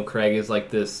like Daniel Craig is like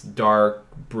this dark,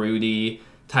 broody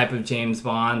type of James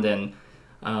Bond, and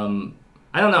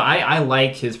I don't know, I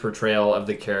like his portrayal of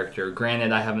the character.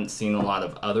 Granted, I haven't seen a lot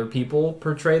of other people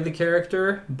portray the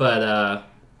character, but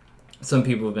some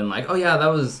people have been like, oh yeah, it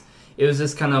was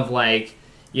just kind of like,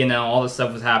 you know, all the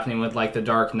stuff was happening with like The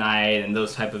Dark Knight and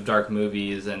those type of dark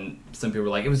movies, and some people were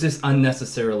like, it was just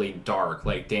unnecessarily dark,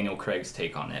 like Daniel Craig's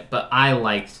take on it. But I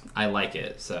like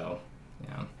it, so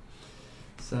yeah.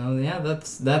 So yeah,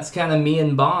 that's kind of me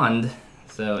and Bond.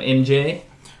 So MJ.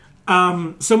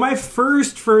 So my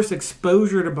first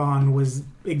exposure to Bond was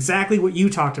exactly what you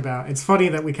talked about. It's funny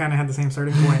that we kind of had the same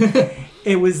starting point.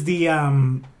 It was the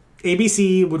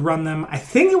ABC would run them. I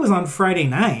think it was on Friday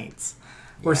nights.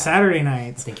 Or Saturday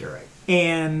nights. I think you're right.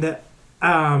 And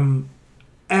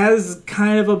as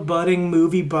kind of a budding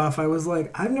movie buff, I was like,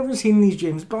 I've never seen these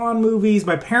James Bond movies.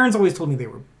 My parents always told me they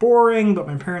were boring, but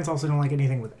my parents also don't like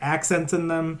anything with accents in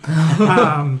them.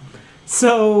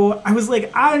 So I was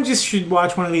like, I just should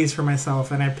watch one of these for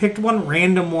myself. And I picked one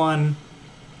random one.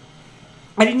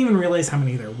 I didn't even realize how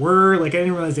many there were. Like, I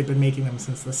didn't realize they'd been making them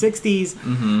since the 60s.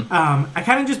 I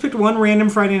kind of just picked one random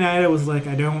Friday night. I was like,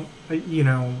 nothing's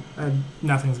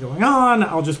going on.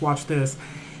 I'll just watch this.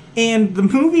 And the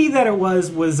movie that it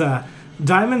was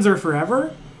Diamonds Are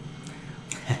Forever,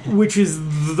 which is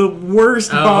the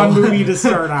worst Bond movie to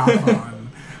start off on.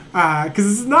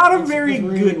 Because it's not a very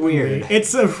really good weird. movie.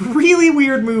 It's a really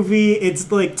weird movie. It's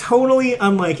like totally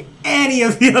unlike any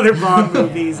of the other Bond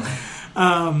movies.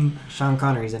 Sean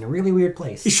Connery's in a really weird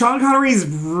place. Sean Connery's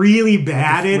really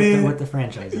bad in it. With the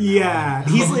franchise. Yeah,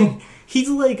 he's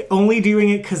like only doing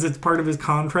it because it's part of his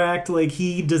contract. Like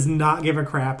he does not give a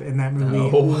crap in that movie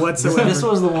whatsoever. This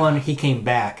was the one he came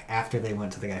back after they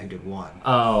went to the guy who did one.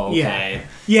 Oh, okay.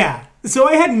 Yeah. So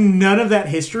I had none of that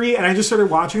history, and I just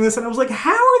started watching this, and I was like,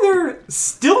 how are they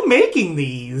still making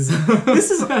these?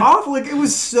 This is awful. Like, it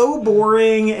was so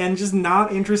boring and just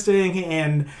not interesting,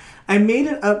 and I made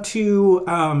it up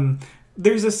to...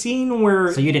 there's a scene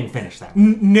where... So you didn't finish that?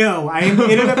 No, I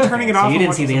ended up turning it off. So you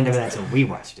didn't see the end of that until we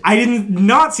watched it? I did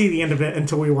not see the end of it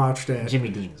until we watched it. Jimmy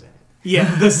Dean was in it.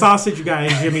 Yeah, the sausage guy,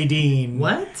 Jimmy Dean.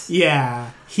 What? Yeah,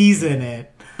 he's in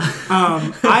it.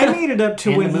 I made it up to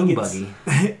And when the moon he gets...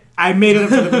 buggy. I made it up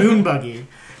to the moon buggy.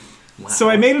 Wow. So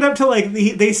I made it up to like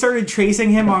they started chasing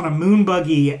him on a moon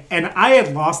buggy, and I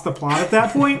had lost the plot at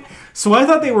that point. So I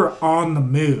thought they were on the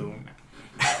moon.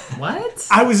 What?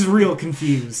 I was real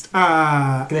confused. They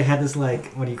had this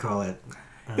like, what do you call it?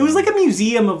 It was like a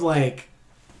museum of like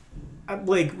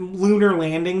lunar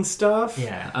landing stuff.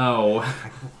 Yeah. Oh.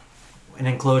 An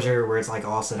enclosure where it's like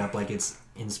all set up like it's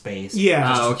in space. Yeah.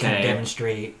 Just Oh, to kind of okay.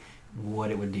 demonstrate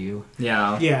what it would do.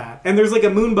 Yeah. Yeah, and there's like a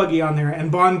moon buggy on there, and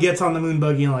Bond gets on the moon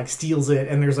buggy and like steals it,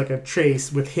 and there's like a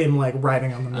chase with him like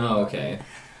riding on the moon. Oh, buggy. okay.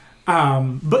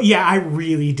 But yeah, I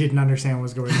really didn't understand what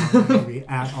was going on in the movie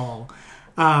at all.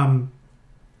 And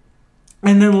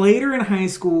then later in high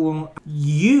school,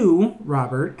 you,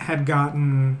 Robert, had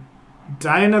gotten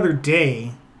Die Another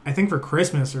Day, I think for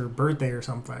Christmas or birthday or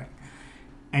something.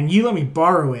 And you let me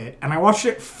borrow it, and I watched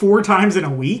it 4 times in a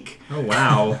week. Oh,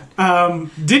 wow.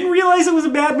 Didn't realize it was a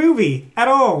bad movie at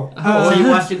all. So you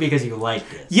watched it because you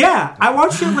liked it. Yeah, I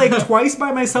watched it like twice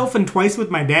by myself and twice with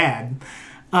my dad.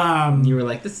 You were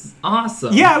like, this is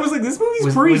awesome. Yeah, I was like, this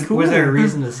movie's pretty cool. Was there a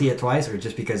reason to see it twice, or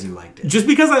just because you liked it? Just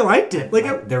because I liked it.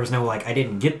 Like, There was no like, I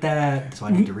didn't get that, so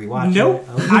I need to rewatch nope. it.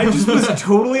 Oh. I just was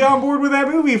totally on board with that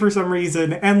movie for some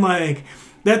reason. And like,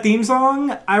 that theme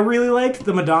song, I really liked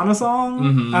the Madonna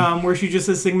song, where she just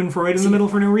says Sigmund Freud in the middle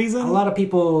for no reason. A lot of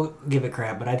people give it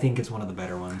crap, but I think it's one of the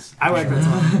better ones. I like that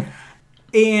song.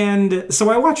 And so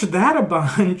I watched that a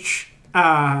bunch.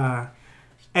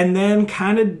 And then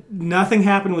kind of nothing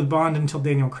happened with Bond until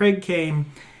Daniel Craig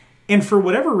came. And for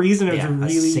whatever reason, it was a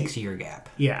really... 6-year gap.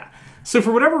 Yeah. So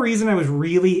for whatever reason, I was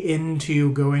really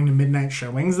into going to midnight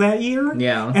showings that year.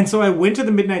 Yeah. And so I went to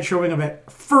the midnight showing of it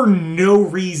for no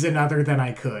reason other than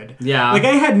I could. Yeah. Like,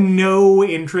 I had no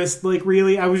interest, like,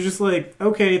 really. I was just like,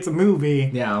 okay, it's a movie.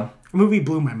 Yeah. The movie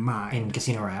blew my mind. In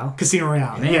Casino Royale? Casino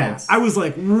Royale. Man, Yeah. it's- I was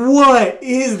like, what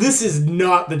is... This is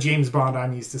not the James Bond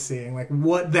I'm used to seeing. Like,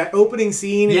 what... That opening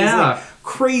scene is, Yeah. like,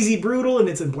 crazy brutal, and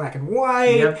it's in black and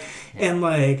white. Yep. And,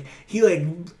 like, he, like,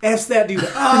 F's that dude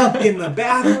up in the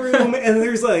bathroom, and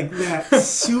there's, like, that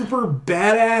super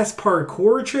badass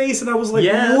parkour chase, and I was like,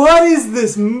 Yes. what is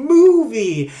this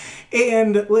movie?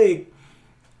 And, like,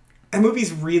 that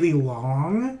movie's really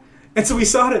long. And so we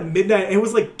saw it at midnight, and it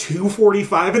was like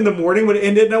 2:45 in the morning when it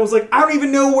ended, and I was like, I don't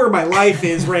even know where my life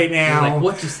is right now. Like,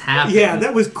 what just happened? Yeah,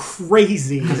 that was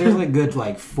crazy. Because there's a good,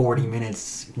 40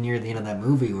 minutes near the end of that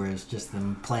movie where it's just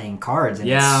them playing cards, and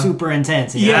Yeah. it's super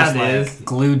intense, and Yeah, you're it just, is.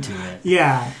 glued to it.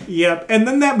 Yeah, yep. And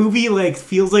then that movie,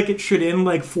 feels like it should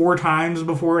end, 4 times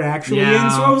before it actually Yeah.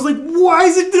 ends. So I was like, why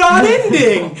is it not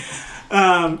ending?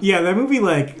 Yeah, that movie,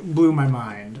 blew my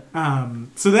mind.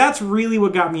 So that's really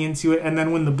what got me into it. And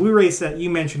then when the Blu-ray set you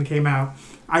mentioned came out,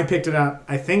 I picked it up,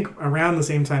 I think, around the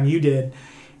same time you did.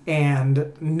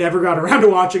 And never got around to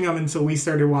watching them until we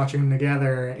started watching them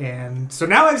together. And so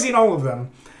now I've seen all of them.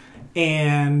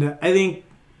 And I think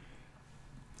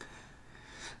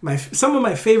some of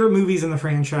my favorite movies in the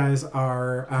franchise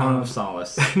are... Quantum of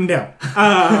Solace. No.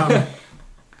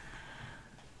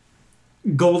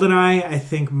 GoldenEye, I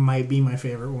think, might be my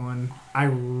favorite one. I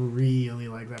really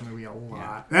like that movie a lot.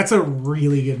 Yeah. That's a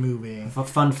really good movie.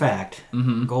 Fun fact,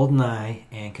 Mm-hmm. GoldenEye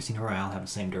and Casino Royale have the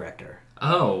same director,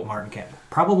 Oh. Martin Campbell.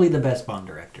 Probably the best Bond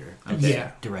director that's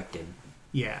Yeah. directed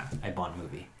Yeah. a Bond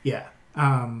movie. Yeah.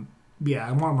 Yeah,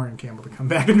 I want Martin Campbell to come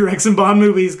back and direct some Bond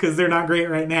movies because they're not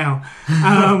great right now.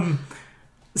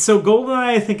 So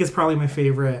GoldenEye, I think, is probably my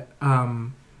favorite.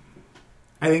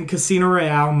 I think Casino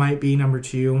Royale might be number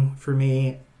 2 for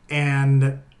me.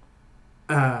 And...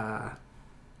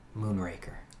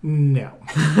 Moonraker. No.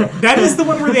 That is the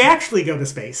one where they actually go to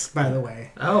space, by the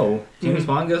way. Oh. James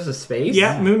Bond goes to space?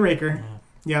 Yeah, Moonraker.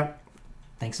 Yep.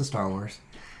 Thanks to Star Wars.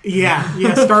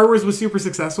 Yeah. Star Wars was super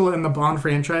successful, and the Bond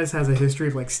franchise has a history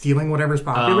of like stealing whatever's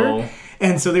popular. Oh.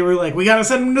 And so they were like, "We gotta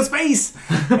send them to space,"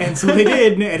 and so they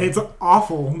did, and it's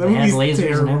awful. The They had movie's lasers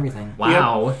terrible. and everything.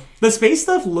 Wow. The space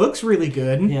stuff looks really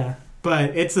good, Yeah.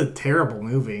 but it's a terrible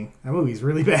movie. That movie's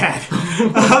really bad.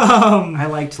 I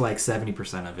liked like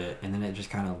 70% of it, and then it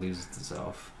just kind of loses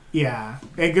itself. Yeah,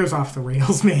 it goes off the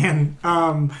rails, man.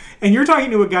 And you're talking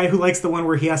to a guy who likes the one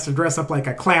where he has to dress up like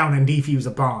a clown and defuse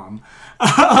a bomb.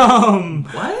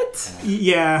 What?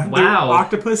 Yeah. Wow.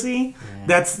 Octopussy. Yeah.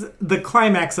 That's the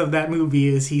climax of that movie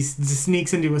is he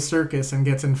sneaks into a circus and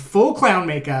gets in full clown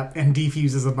makeup and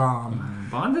defuses a bomb.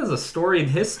 Bond has a storied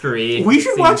history. We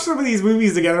should watch some of these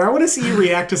movies together. I want to see you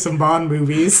react to some Bond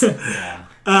movies. Yeah.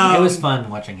 It was fun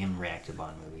watching him react to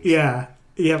Bond movies. Yeah.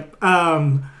 Yep.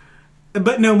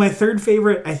 But no, my third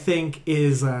favorite, I think,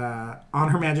 is On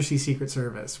Her Majesty's Secret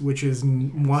Service, which is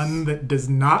one that does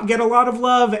not get a lot of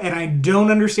love, and I don't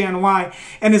understand why.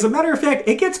 And as a matter of fact,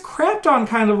 it gets crapped on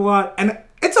kind of a lot, and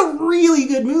it's a really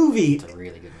good movie. It's a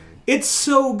really good movie. It's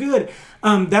so good.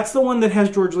 That's the one that has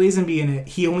George Lazenby in it.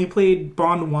 He only played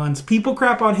Bond once. People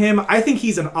crap on him. I think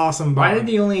he's an awesome Bond. Why did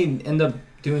he only end up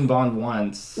doing Bond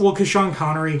once? Well, because Sean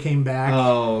Connery came back.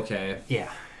 Oh, okay.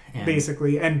 Yeah. And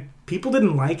Basically, and people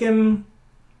didn't like him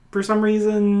for some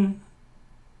reason.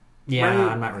 Yeah,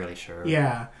 Right? I'm not really sure.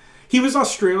 Yeah, he was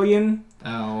Australian.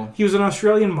 Oh. He was an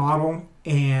Australian model,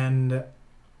 and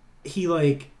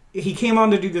he came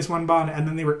on to do this one Bond, and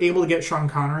then they were able to get Sean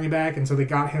Connery back, and so they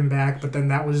got him back. But then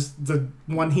that was the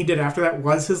one he did after that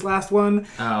was his last one,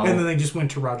 Oh. and then they just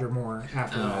went to Roger Moore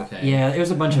after Oh, that. okay. Yeah, it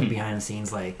was a bunch of behind the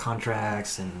scenes like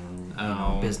contracts and you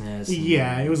know, Oh. business. And,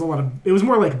 Yeah, it was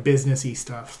more like businessy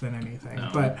stuff than anything. Oh.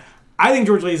 But I think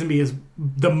George Lazenby is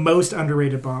the most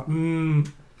underrated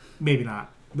Bond. Maybe not.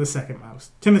 The second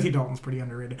most. Timothy Dalton's pretty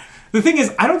underrated. The thing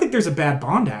is, I don't think there's a bad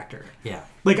Bond actor. Yeah.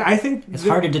 Like, I think... It's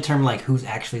hard to determine like who's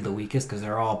actually the weakest because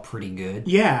they're all pretty good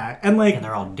Yeah, and like, and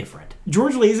they're all different.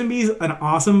 George Lazenby's an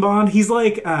awesome Bond. He's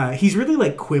like, he's really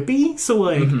like quippy, so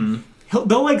like...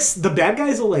 They'll like the bad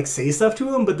guys will like say stuff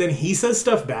to him, but then he says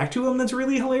stuff back to him that's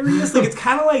really hilarious. Like it's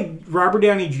kind of like Robert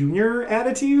Downey Jr.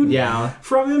 attitude Yeah.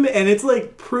 from him, and it's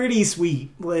like pretty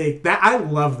sweet. Like that, I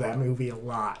love that movie a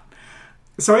lot.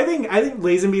 So I think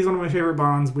Lazenby is one of my favorite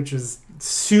Bonds, which is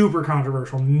super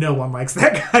controversial. No one likes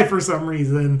that guy for some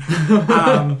reason.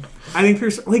 I think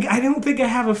there's like I don't think I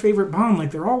have a favorite Bond.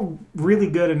 Like they're all really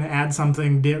good and add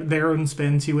something their own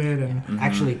spin to it. And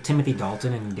Actually, Timothy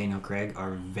Dalton and Daniel Craig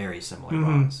are very similar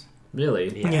Bonds.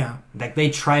 Really? Yeah. Like they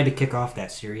tried to kick off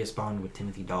that serious Bond with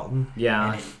Timothy Dalton.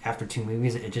 Yeah. And after 2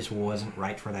 movies, it just wasn't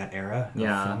right for that era of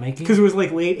Yeah. filmmaking. Because it was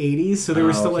like late '80s, so there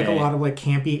was still like a okay. lot of like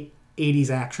campy '80s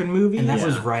action movies. And that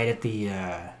was Yeah. right at the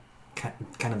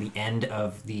kind of the end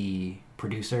of the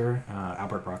producer,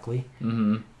 Albert Broccoli.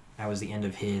 Mm-hmm. That was the end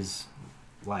of his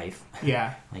life.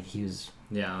 Yeah. Like he was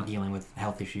Yeah. dealing with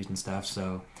health issues and stuff.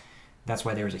 So that's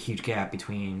why there was a huge gap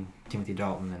between Timothy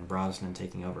Dalton and Brosnan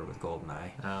taking over with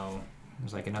GoldenEye. Oh. It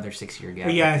was like another 6-year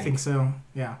gap. Yeah, I think so.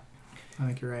 Yeah, I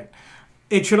think you're right.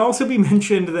 It should also be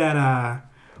mentioned that.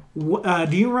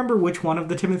 Do you remember which one of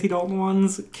the Timothy Dalton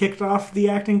ones kicked off the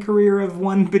acting career of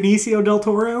one Benicio del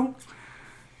Toro?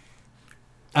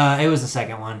 It was the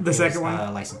second one. The second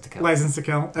one? License to Kill. License to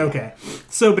Kill. Okay,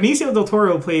 so Benicio del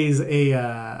Toro plays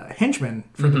a henchman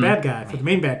for the bad guy, for the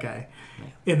main bad guy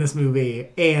in this movie,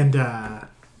 and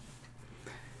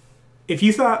if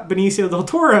you thought Benicio del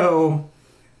Toro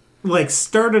like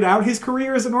started out his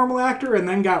career as a normal actor and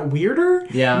then got weirder,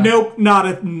 Yeah. nope,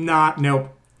 nope.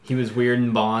 He was weird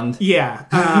in Bond. Yeah,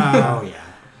 Oh, yeah.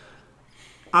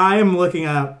 I am looking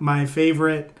up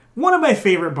one of my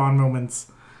favorite Bond moments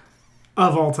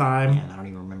of all time. Man, I don't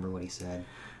even remember what he said.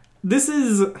 This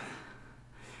is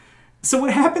so.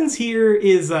 What happens here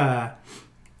is a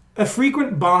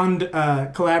frequent Bond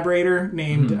collaborator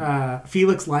named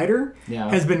Felix Leiter Yeah.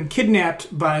 has been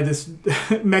kidnapped by this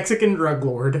Mexican drug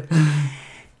lord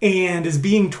and is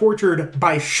being tortured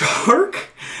by shark.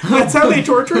 That's how they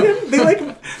torture him. They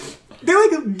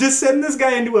like descend this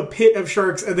guy into a pit of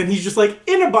sharks, and then he's just like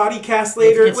in a body cast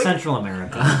later. It's like, Central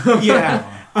America. yeah.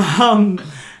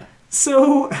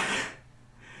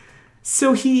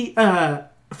 So he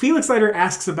Felix Leiter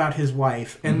asks about his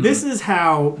wife, and this is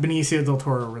how Benicio del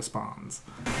Toro responds.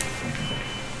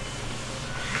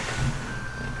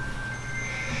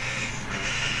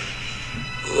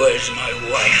 Where's my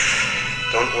wife?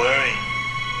 Don't worry.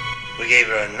 We gave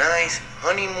her a nice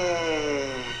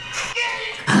honeymoon.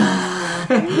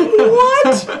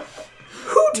 What?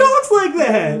 Who talks like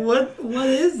that. What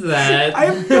is that? I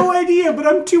have no idea, but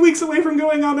I'm 2 weeks away from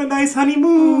going on a nice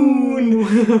honeymoon.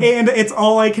 And it's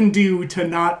all I can do to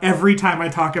not, every time I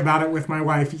talk about it with my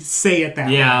wife, say it that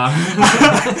way. Yeah.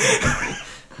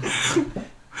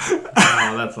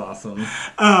 Oh, that's awesome.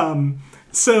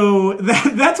 So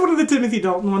that's one of the Timothy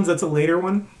Dalton ones. That's a later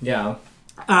one. Yeah.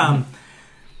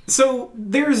 So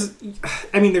there's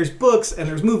books and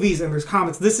there's movies and there's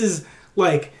comics. This is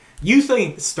like, you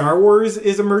think Star Wars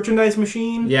is a merchandise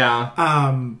machine? Yeah.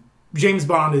 James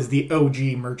Bond is the OG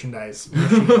merchandise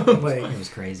machine. Like, It was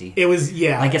crazy. it was,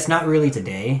 yeah. Like, it's not really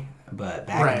today, but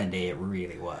back Right. in the day, it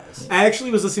really was. I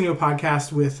actually was listening to a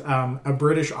podcast with a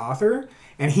British author,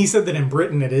 and he said that in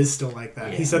Britain it is still like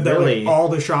that. Yeah, He said that really? like, all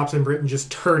the shops in Britain just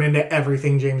turn into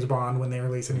everything James Bond when they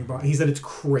release a new Bond. He said it's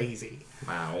crazy.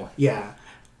 Wow. Yeah.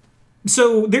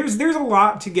 So there's a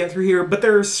lot to get through here, but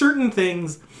there are certain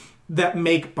things that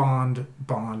make Bond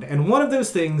Bond, and one of those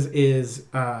things is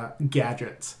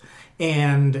gadgets.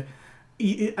 And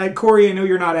Corey, I know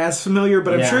you're not as familiar,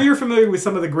 but I'm Yeah. sure you're familiar with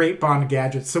some of the great Bond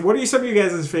gadgets. So what are some of you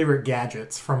guys' favorite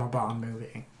gadgets from a Bond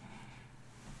movie?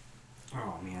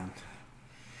 Oh, man.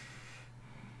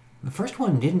 The first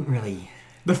one didn't really...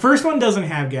 The first one doesn't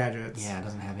have gadgets. Yeah, it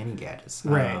doesn't have any gadgets.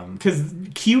 Right. Because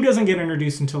Q doesn't get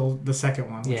introduced until the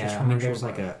second one. Which is Yeah, I from mean, Marshall there's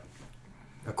like Bond.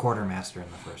 a quartermaster in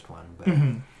the first one, but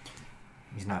Mm-hmm.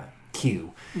 he's not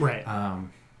Q. Right.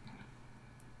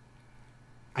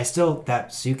 I still,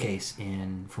 that suitcase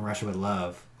in From Russia With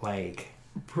Love, like,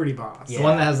 Pretty boss. The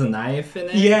one that has a knife in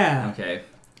it? Yeah. Okay.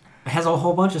 it has a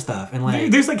whole bunch of stuff. And like,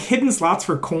 There's like hidden slots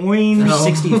for coins. No.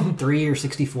 63 or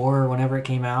 64 or whenever it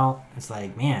came out, it's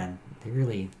like, man, they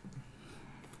really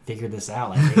figured this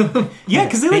out. Like, Yeah,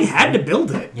 because they like had to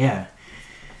build it. Yeah.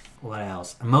 What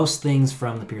else? Most things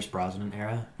from the Pierce Brosnan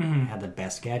era had the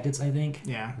best gadgets, I think.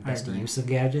 Yeah, I Best agree. use of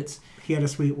gadgets. He had a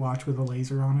sweet watch with a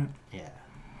laser on it. Yeah.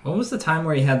 What was the time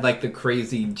where he had like the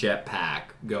crazy jetpack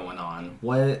going on?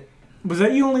 What? Was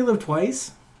that You Only Live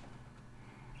Twice?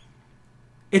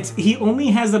 He only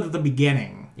has it at the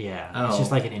beginning. Yeah. Oh. It's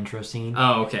just like an intro scene.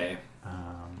 Oh, okay.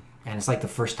 And it's like the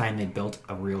first time they built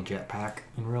a real jetpack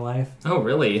in real life. Oh,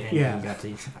 really? And Yeah. he got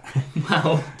to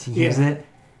Wow. use Yeah. it.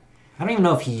 I don't even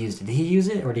know if he used it. Did he use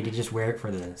it, or did he just wear it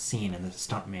for the scene and the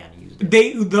stuntman used it?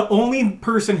 The only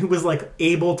person who was like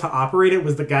able to operate it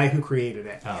was the guy who created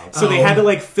it. Oh. So they Oh. had to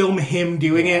like film him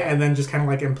doing it Yeah. and then just kind of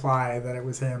like imply that it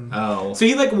was him. Oh. So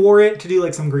he like wore it to do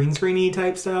like some green screeny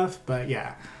type stuff, but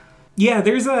yeah. Yeah,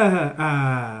 there's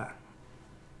a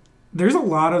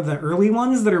lot of the early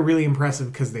ones that are really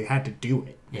impressive because they had to do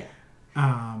it. Yeah.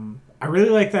 I really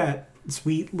like that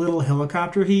sweet little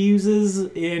helicopter he uses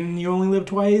in You Only Live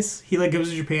Twice. He like goes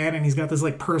to Japan and he's got this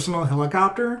like personal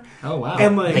helicopter. Oh, wow.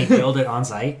 And They like build it on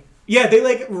site. yeah, they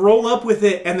like roll up with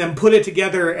it and then put it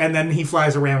together and then he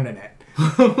flies around in it.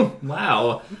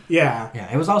 Wow. Yeah.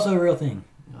 Yeah, it was also a real thing.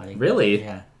 Like, Really?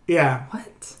 Yeah. Yeah.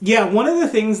 What? Yeah, one of the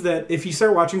things that if you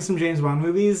start watching some James Bond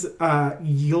movies,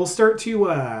 you'll start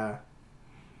to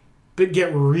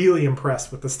get really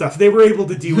impressed with the stuff they were able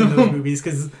to do in those movies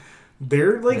because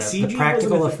they're like CG. The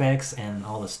practical wasn't a thing. effects and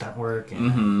all the stunt work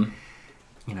and Mm-hmm.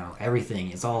 you know,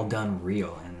 everything is all done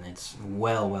real and it's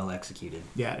well executed.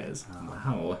 Yeah, it is.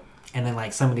 Wow. And then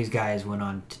like some of these guys went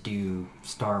on to do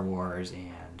Star Wars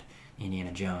and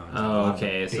Indiana Jones. and a lot Oh, of the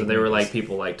okay. So big they were movies. like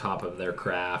people like top of their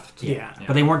craft. Yeah.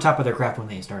 But they weren't top of their craft when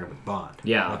they started with Bond.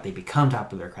 Yeah. Like they become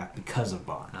top of their craft because of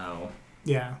Bond. Oh.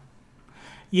 Yeah.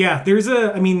 Yeah, there's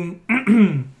I mean,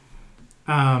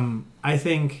 I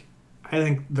think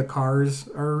the cars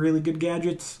are really good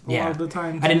gadgets a lot of the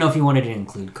time. I didn't know if you wanted to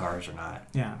include cars or not.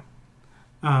 Yeah.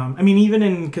 I mean, even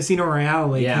in Casino Royale,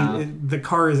 like Yeah. the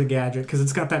car is a gadget because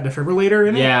it's got that defibrillator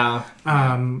in it. Yeah.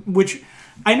 Which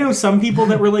I know some people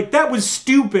that were like, "That was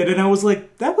stupid," and I was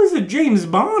like, "That was a James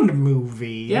Bond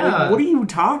movie. Yeah. Like, what are you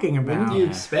talking about?" Wouldn't you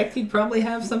expect he'd probably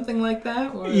have something like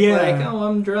that? Or Yeah. like, oh,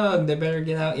 I'm drugged. I better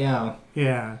get out. Yeah.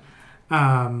 Yeah.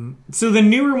 So the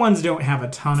newer ones don't have a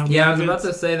ton of. Yeah, I was gadgets.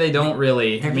 about to say they don't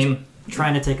really. I They're mean,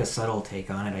 Trying to take a subtle take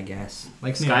on it, I guess.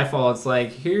 like Yeah. Skyfall, it's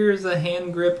like, here's a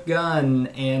hand grip gun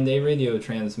and a radio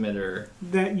transmitter.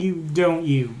 that you don't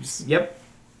use. Yep.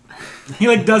 He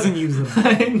like doesn't use them.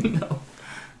 I know.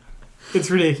 It's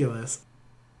ridiculous.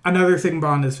 Another thing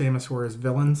Bond is famous for is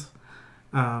villains.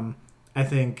 I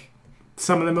think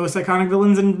some of the most iconic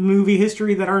villains in movie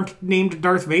history that aren't named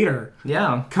Darth Vader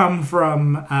Yeah. come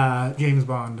from James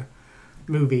Bond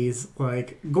movies,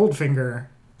 like Goldfinger.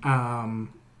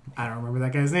 I don't remember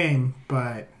that guy's name,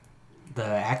 but The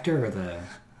actor or the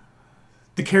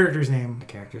the character's name.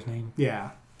 character's name?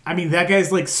 Yeah. I mean, that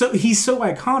guy's like he's so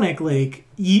iconic. Like,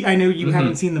 I know you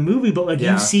haven't seen the movie, but like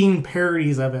Yeah. you've seen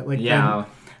parodies of it. Like, Yeah.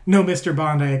 "No, Mr.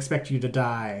 Bond, I expect you to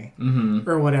die,"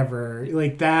 or whatever.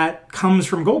 Like that comes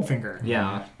from Goldfinger.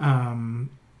 Yeah.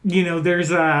 You know,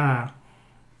 there's a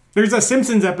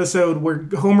Simpsons episode where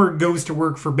Homer goes to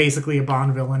work for basically a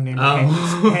Bond villain named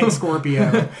Hank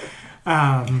Scorpio.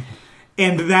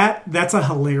 And that's a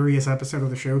hilarious episode of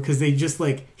the show because they just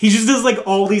like he just does like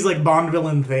all these like Bond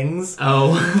villain things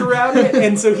throughout it,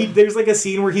 and so there's like a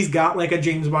scene where he's got like a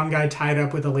James Bond guy tied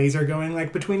up with a laser going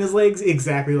like between his legs,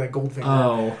 exactly like Goldfinger.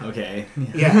 Oh, okay.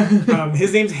 Yeah,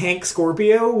 his name's Hank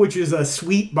Scorpio, which is a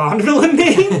sweet Bond villain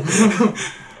name.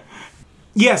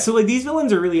 Yeah, so like these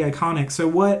villains are really iconic. So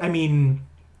what? I mean,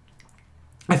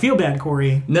 I feel bad,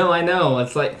 Corey. No, I know.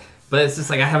 It's like. But it's just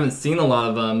like I haven't seen a lot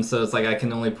of them, so it's like I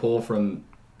can only pull from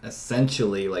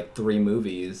essentially like 3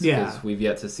 movies because we've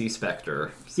yet to see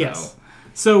Spectre. So. Yes.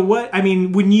 So what? I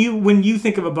mean, when you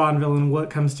think of a Bond villain, what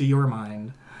comes to your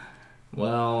mind?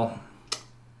 Well,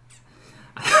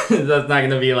 that's not going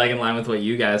to be like in line with what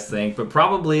you guys think, but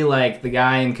probably like the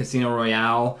guy in Casino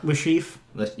Royale, Le Chiffre.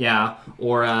 Yeah,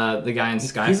 or the guy in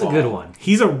Skyfall. He's a good one.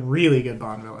 He's a really good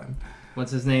Bond villain.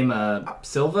 What's his name?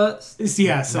 Silva?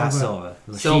 Yeah, Silva. Not Silva.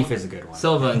 The Chief is a good one.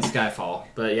 Silva and Skyfall.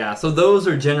 But yeah, so those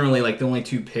are generally like the only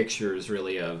 2 pictures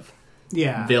really of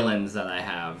villains that I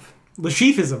have. Le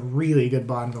Chiffre is a really good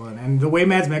Bond villain, and the way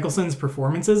Mads Mikkelsen's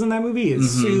performance is in that movie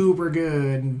is super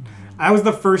good. I was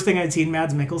the first thing I'd seen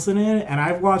Mads Mikkelsen in, and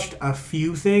I've watched a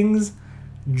few things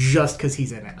just because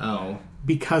he's in it. Oh.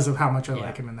 Because of how much I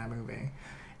like him in that movie.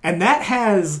 And that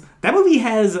movie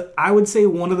has, I would say,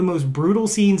 one of the most brutal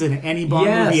scenes in any Bond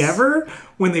movie ever,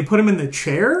 when they put him in the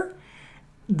chair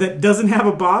that doesn't have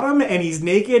a bottom, and he's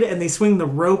naked, and they swing the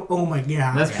rope. Oh my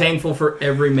god. That's painful for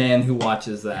every man who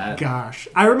watches that. Gosh.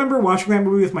 I remember watching that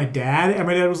movie with my dad, and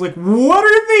my dad was like, what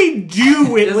are they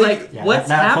doing? It's like what's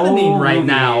that happening whole right movie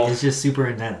now? It's just super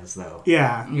intense, though.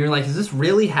 Yeah. You're like, is this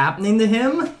really happening to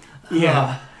him?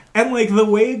 Yeah. And, like, the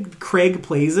way Craig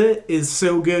plays it is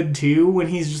so good, too, when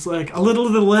he's just like, a little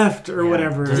to the left, or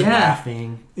whatever. Just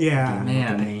laughing. Yeah.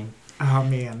 Man. Oh,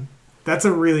 man. That's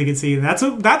a really good scene. That's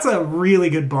a really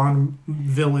good Bond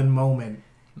villain moment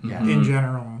in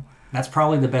general. That's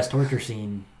probably the best torture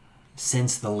scene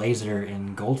since the laser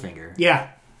in Goldfinger. Yeah.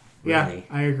 Really.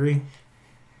 Yeah, I agree.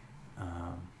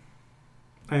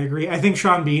 I think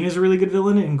Sean Bean is a really good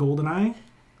villain in GoldenEye.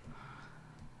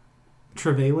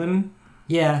 Trevelyan.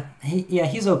 Yeah,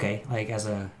 he's okay. Like as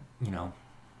a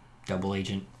double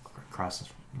agent across,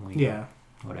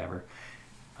 whatever.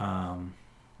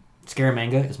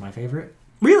 Scaramanga is my favorite.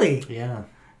 Really? Yeah,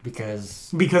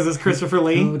 because it's Christopher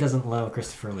Lee. Who doesn't love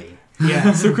Christopher Lee?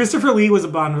 Yeah. So Christopher Lee was a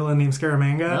Bond villain named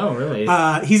Scaramanga. Oh,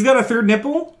 really? He's got a third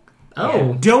nipple.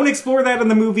 Oh, Don't explore that in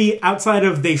the movie outside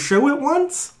of they show it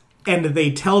once and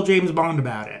they tell James Bond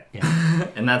about it. Yeah,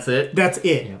 and that's it. That's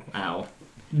it. Yeah. Ow.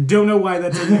 Don't know why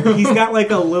that's in there. He's got like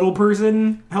a little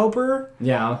person helper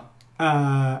Yeah.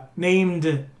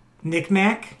 named Knick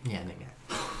Knack. yeah,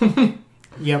 Nick.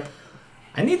 Yep.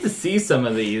 I need to see some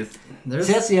of these. See,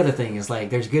 that's the other thing is like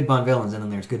there's good Bond villains and then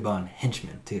there's good Bond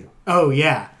henchmen too. Oh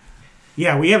yeah.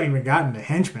 Yeah, we haven't even gotten to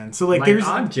henchmen. So like there's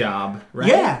Odd Job, right?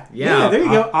 Yeah. There you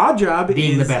go. Odd Job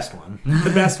Being is the best one. the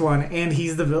best one, and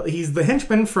he's the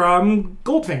henchman from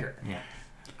Goldfinger. Yeah.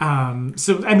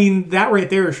 So I mean that right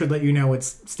there should let you know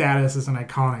its status as an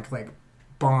iconic like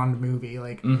Bond movie,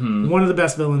 like one of the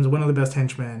best villains, one of the best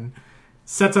henchmen,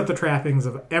 sets up the trappings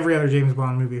of every other James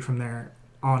Bond movie from there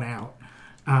on out.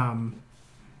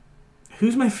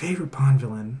 Who's my favorite Bond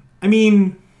villain? I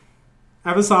mean, I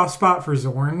have a soft spot for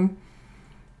Zorin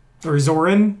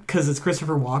because it's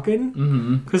Christopher Walken.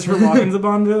 Mm-hmm. Christopher Walken's a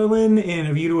Bond villain in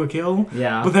A View to a Kill.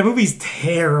 Yeah. But that movie's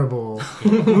terrible.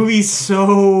 The movie's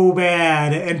so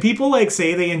bad. And people like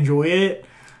say they enjoy it,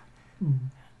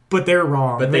 but they're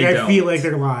wrong. But they I don't. feel like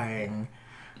they're lying.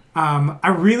 I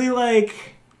really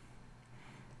like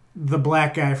the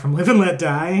black guy from Live and Let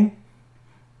Die.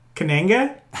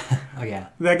 Kananga. Oh yeah.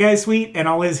 That guy's sweet, and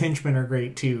all his henchmen are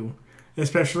great too.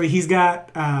 Especially he's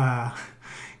got a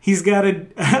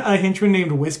henchman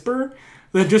named Whisper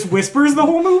that just whispers the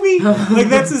whole movie. Like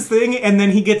that's his thing, and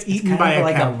then he gets eaten by a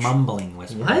like couch. a mumbling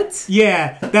whisper. What?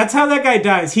 Yeah, that's how that guy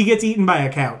dies. He gets eaten by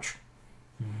a couch.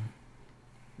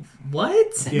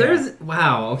 What? Yeah.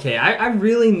 Wow. Okay, I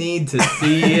really need to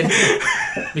see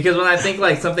because when I think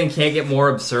like something can't get more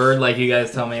absurd, like you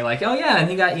guys tell me, like, oh yeah, and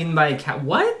he got eaten by a cat.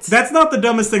 What? That's not the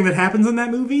dumbest thing that happens in that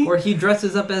movie. Or he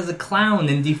dresses up as a clown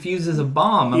and defuses a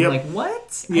bomb. I'm Yep. like,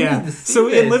 what? I Yeah. need to see So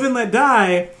this. in Live and Let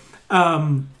Die,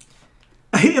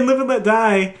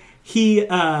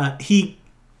 he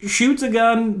shoots a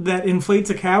gun that inflates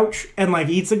a couch and like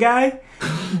eats a guy,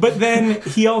 but then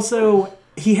he also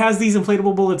he has these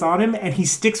inflatable bullets on him, and he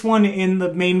sticks one in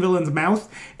the main villain's mouth,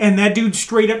 and that dude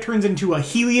straight up turns into a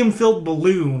helium-filled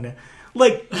balloon.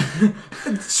 Like,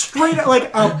 straight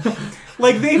up,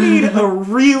 like they made a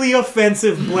really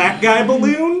offensive black guy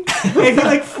balloon, and he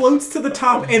like floats to the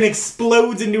top and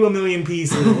explodes into a million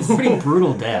pieces. Pretty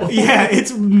brutal death. Yeah,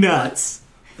 it's nuts.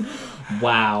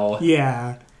 Wow.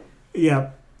 Yeah.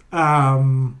 Yep.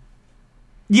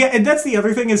 Yeah, and that's the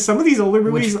other thing is some of these older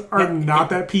movies are not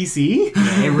that PC.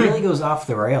 Yeah, it really goes off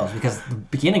the rails because the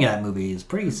beginning of that movie is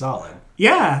pretty solid.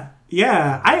 Yeah.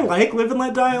 I like Live and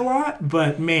Let Die a lot,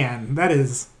 but man, that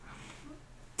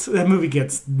movie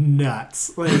gets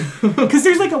nuts. Like, because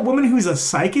there's like a woman who's a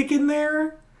psychic in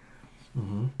there,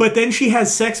 but then she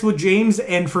has sex with James,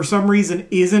 and for some reason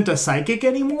isn't a psychic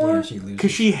anymore Yeah, she loses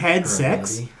because she had her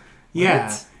sex. ability.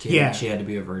 Yeah, yeah. She had to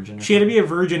be a virgin. She had to be a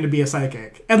virgin to be a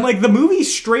psychic. And, like, the movie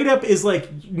straight up is like,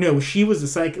 no, she was a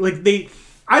psychic. Like,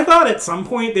 I thought at some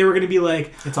point they were going to be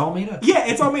like... It's all made up. Yeah,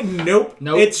 it's all made... Nope.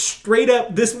 It's straight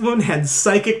up, this woman had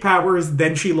psychic powers,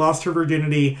 then she lost her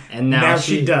virginity, And now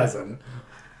she doesn't.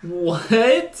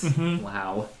 What? Mm-hmm.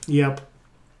 Wow. Yep.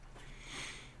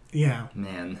 Yeah.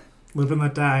 Man. Live and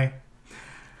Let Die.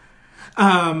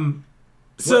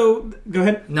 So, go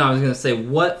ahead. No, I was going to say,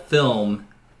 what film,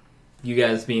 you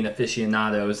guys being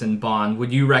aficionados in Bond,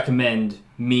 would you recommend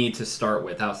me to start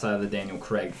with outside of the Daniel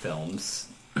Craig films?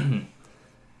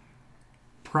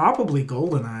 Probably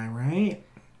GoldenEye, right?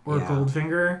 Or Yeah.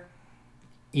 Goldfinger.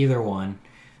 Either one.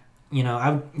 You know,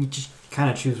 I would just kind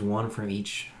of choose one from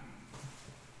each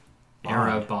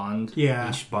Era of Bond. Yeah.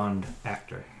 each Bond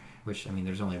actor. Which, I mean,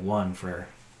 there's only one for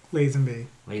Lazenby.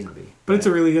 Lazenby. But it's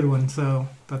a really good one, so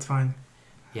that's fine.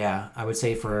 Yeah, I would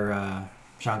say for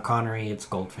Sean Connery, it's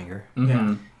Goldfinger. Mhm.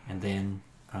 Yeah. And then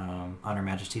On Her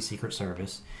Majesty's Secret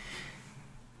Service.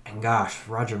 And gosh,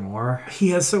 Roger Moore, He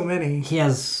has so many. he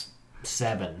has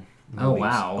 7 Oh, movies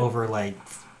wow. over like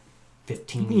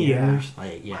 15 Yeah. years.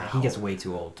 Like, yeah, he gets way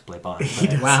too old to play Bond. He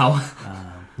but, does. Wow.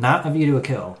 not A View to a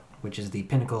Kill, which is the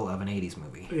pinnacle of an 80s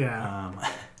movie. Yeah.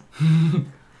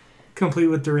 Complete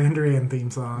with Duran Duran theme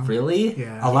song. Really?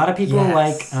 Yeah. A lot of people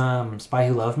Yes. like Spy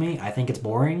Who Loved Me. I think it's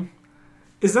boring.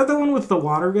 Is that the one with the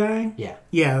water guy? Yeah,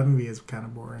 Yeah, that movie is kind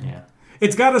of boring. yeah,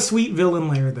 It's got a sweet villain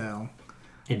layer, though.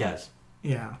 it does.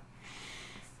 Yeah.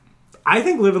 I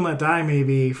think Live and Let Die,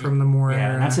 maybe, from the more...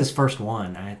 Yeah, and that's his first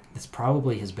one. It's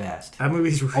probably his best. That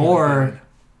movie's really Or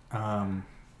good.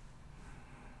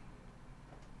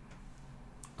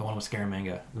 the one with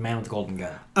Scaramanga, The Man with the Golden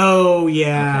Gun. Oh,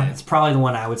 yeah. It's probably the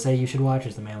one I would say you should watch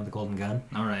is The Man with the Golden Gun.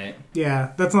 All right.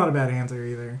 Yeah, that's not a bad answer,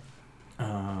 either.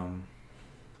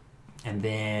 And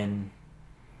then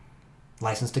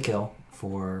License to Kill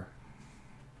for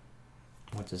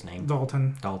what's his name?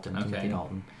 Dalton. Dalton. Okay. Timothy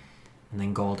Dalton. And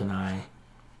then GoldenEye.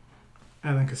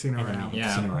 And then Casino And then Royale.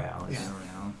 Yeah. Casino Royale. is-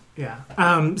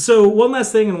 Yeah. So one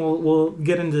last thing, and we'll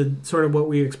get into sort of what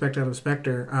we expect out of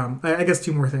Spectre. I guess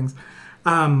 2 more things.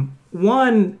 One,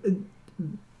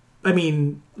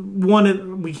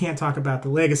 we can't talk about the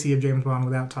legacy of James Bond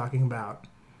without talking about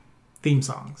theme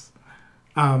songs.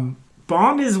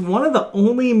 Bond is one of the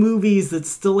only movies that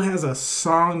still has a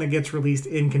song that gets released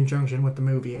in conjunction with the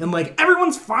movie. And, like,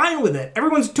 everyone's fine with it.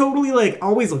 Everyone's totally, like,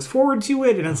 always looks forward to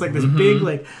it. And it's, like, this big,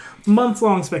 like,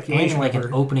 months-long speculation. And like an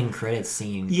over- opening credits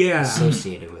scene Yeah.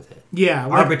 associated with it. Yeah.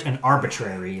 Like, An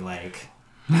arbitrary, like...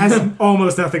 has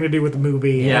almost nothing to do with the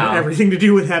movie. Yeah. And everything to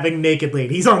do with having naked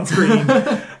ladies on screen.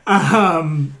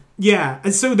 Yeah.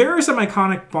 And so there are some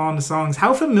iconic Bond songs.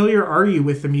 How familiar are you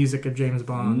with the music of James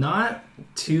Bond? Not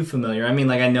too familiar. I mean,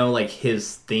 like, I know, like,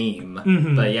 his theme.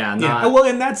 But, yeah, not... Yeah. Well,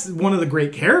 and that's one of the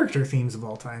great character themes of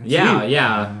all time. Yeah, too.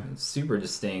 yeah. Super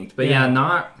distinct. But, Yeah.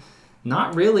 yeah,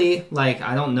 not really. Like,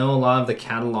 I don't know a lot of the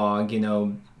catalog,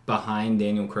 behind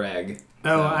Daniel Craig.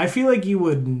 Oh, I feel like you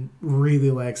would really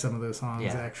like some of those songs,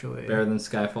 Yeah. actually. Better than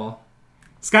Skyfall.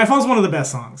 Skyfall's one of the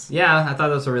best songs. Yeah, I thought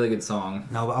that was a really good song.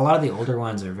 No, but a lot of the older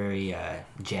ones are very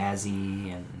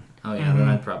jazzy and Oh, yeah, then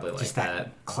I'd probably like just that.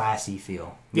 that classy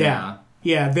feel. Yeah.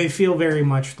 Yeah, they feel very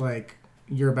much like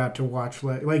you're about to watch,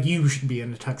 like you should be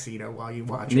in a tuxedo while you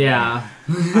watch it. Yeah.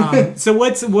 So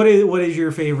what is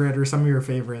your favorite or some of your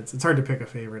favorites? It's hard to pick a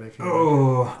favorite, I feel like.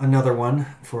 Oh, another one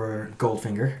for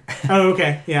Goldfinger. Oh,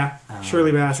 okay. Yeah.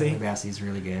 Shirley Bassey. Shirley Bassey's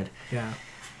really good. Yeah.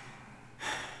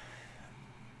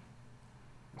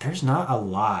 There's not a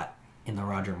lot in the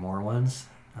Roger Moore ones.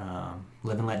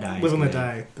 Live and Let Die. is Live and Let good.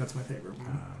 Die. That's my favorite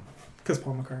one. Because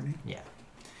Paul McCartney. Yeah.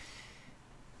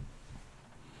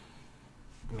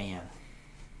 Man.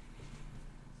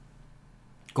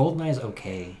 GoldenEye's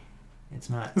okay. It's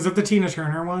not. Is that the Tina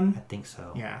Turner one? I think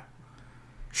so. Yeah.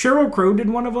 Sheryl Crow did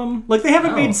one of them. Like, they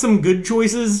haven't made some good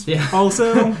choices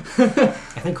also.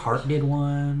 I think Heart did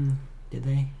one. Did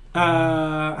they?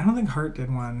 I don't think Heart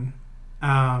did one.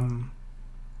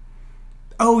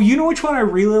 Oh, you know which one I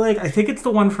really like? I think it's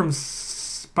the one from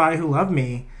Spy Who Loved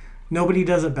Me. Nobody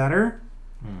Does It Better.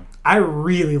 I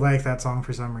really like that song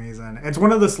for some reason. It's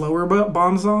one of the slower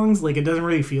Bond songs. Like, it doesn't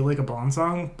really feel like a Bond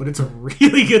song, but it's a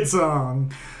really good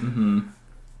song.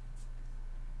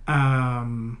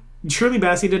 Shirley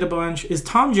Bassey did a bunch. Is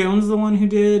Tom Jones the one who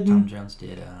did? Tom Jones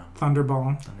did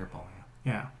Thunderball.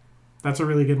 Yeah. That's a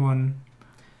really good one.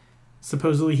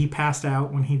 Supposedly he passed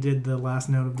out when he did the last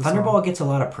note of the song. Thunderball gets a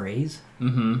lot of praise,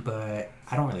 but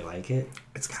I don't really like it.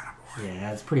 It's kind of boring.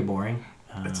 Yeah, it's pretty boring.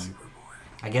 It's super boring.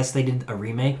 I guess they did a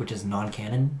remake, which is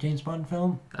non-canon James Bond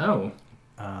film. Oh.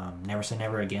 Never Say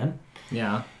Never Again.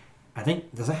 Yeah. I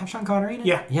think, does that have Sean Connery in it?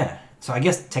 Yeah. Yeah. So I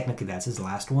guess technically that's his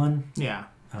last one. Yeah.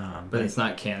 But it's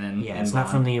not canon. Yeah, it's not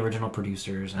from the original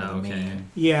producers or the main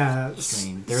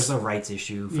stream. There's a rights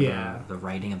issue for the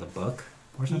writing of the book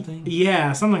or something.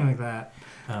 Yeah, something like that.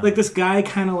 Like, this guy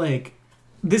kind of like...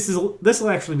 This will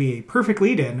actually be a perfect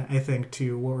lead-in, I think,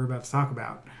 to what we're about to talk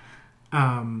about.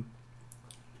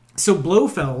 So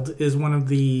Blofeld is one of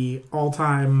the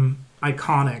all-time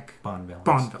iconic Bond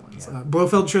villains. Yeah.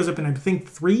 Blofeld shows up in, I think,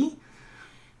 3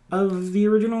 of the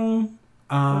original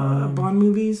Bond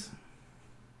movies.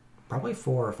 Probably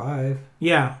 4 or 5.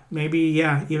 Yeah, maybe,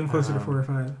 even closer to 4 or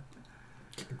 5.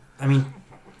 I mean,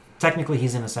 technically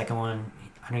he's in the second one.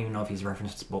 I don't even know if he's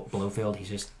referenced to Blofeld. He's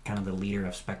just kind of the leader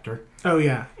of Spectre. Oh,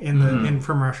 yeah, in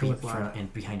From Russia with Love.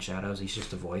 And Behind Shadows, he's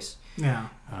just a voice. Yeah.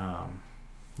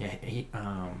 Yeah,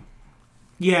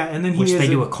 and then they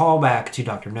do a callback to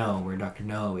Dr. No, where Dr.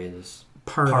 No is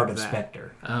part of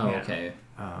Spectre. Oh, okay.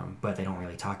 But they don't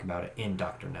really talk about it in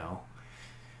Dr. No.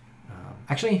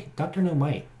 Actually, Dr. No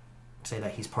might say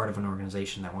that he's part of an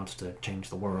organization that wants to change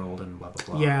the world and blah, blah,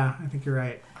 blah. Yeah, I think you're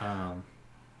right.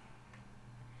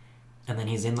 And then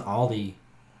he's in all the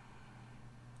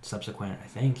subsequent, I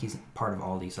think he's part of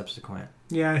all the subsequent.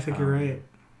 Yeah, I think you're right.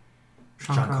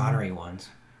 Sean Connery ones.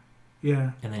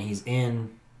 Yeah. And then he's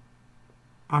in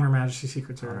On Her Majesty's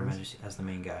Secret Service. On Her Majesty as the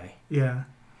main guy. Yeah.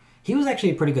 He was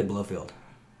actually a pretty good Blofeld.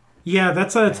 Yeah,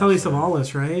 that's Telly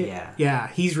Savalas, right? Yeah. Yeah,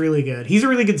 he's really good. He's a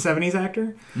really good 70s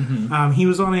actor. He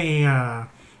was on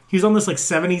this like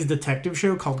 70s detective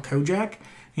show called Kojak,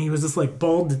 and he was this like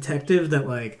bald detective that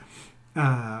like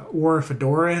wore a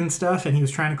fedora and stuff, and he was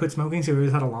trying to quit smoking, so he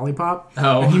always had a lollipop.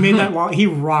 Oh. And he made that he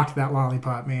rocked that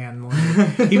lollipop, man.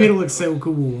 Like, he made it look so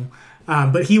cool.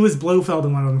 But he was Blofeld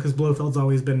in one of them because Blofeld's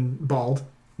always been bald.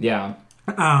 Yeah.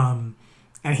 And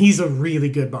he's a really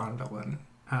good Bond villain.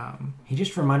 He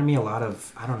just reminded me a lot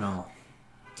of, I don't know,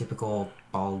 typical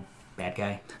bald bad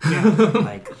guy. Yeah.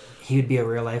 Like, he would be a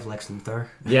real life Lex Luthor.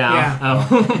 Yeah.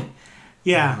 Oh.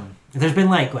 Yeah. There's been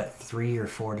like, 3 or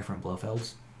 4 different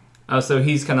Blofelds? Oh, so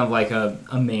he's kind of like a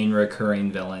main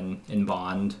recurring villain in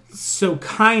Bond. So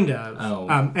kind of. Oh.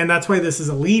 And that's why this is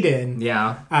a lead-in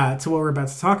Yeah. to what we're about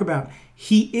to talk about.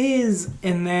 He is,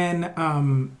 and then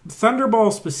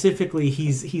Thunderball specifically,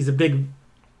 he's a big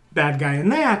bad guy in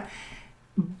that.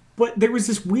 But there was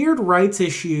this weird rights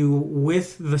issue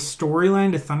with the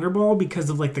storyline to Thunderball because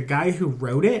of like the guy who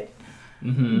wrote it.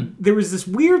 There was this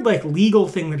weird like legal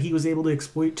thing that he was able to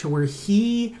exploit to where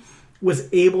he was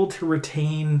able to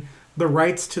retain the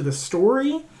rights to the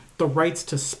story, the rights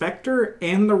to Spectre,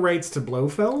 and the rights to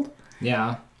Blofeld.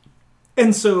 Yeah.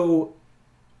 And so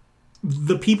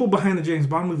the people behind the James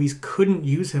Bond movies couldn't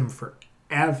use him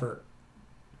forever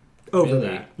over Really?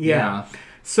 that. Yeah.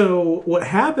 So what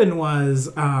happened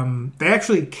was they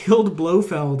actually killed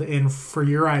Blofeld in For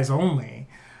Your Eyes Only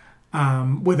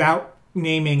without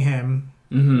naming him.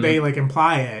 They like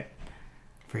imply it.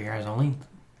 For Your Eyes Only?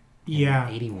 Yeah.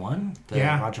 81?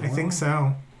 Yeah, Roger I Moore think one?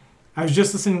 so. I was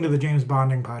just listening to the James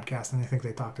Bonding podcast, and I think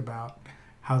they talked about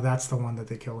how that's the one that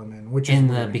they kill him in. Which is in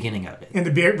the weird. beginning of it. In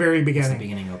the very It's beginning. the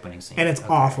beginning opening scene. And it's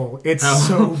awful. It's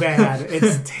so bad.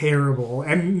 It's terrible.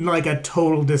 And like a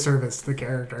total disservice to the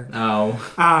character. Oh.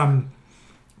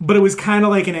 But it was kind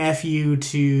of like an FU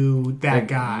to that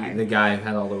guy. The guy who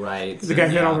had all the rights. The guy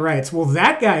who had all the rights. Well,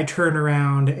 that guy turned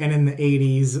around and in the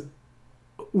 80s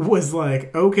was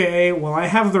like, okay, well, I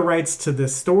have the rights to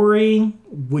this story,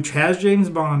 which has James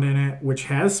Bond in it, which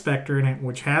has Spectre in it,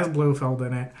 which has Blofeld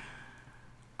in it.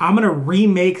 I'm going to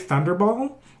remake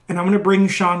Thunderball, and I'm going to bring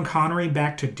Sean Connery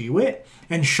back to do it.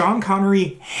 And Sean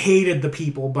Connery hated the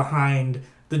people behind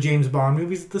the James Bond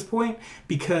movies at this point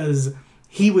because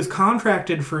he was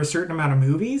contracted for a certain amount of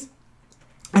movies,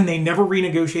 and and they never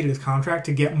renegotiated his contract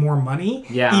to get more money.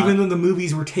 Yeah. Even though the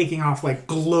movies were taking off like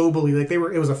globally, like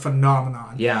it was a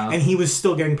phenomenon. Yeah. And he was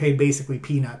still getting paid basically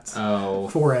peanuts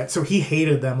for it. So he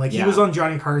hated them. Like he was on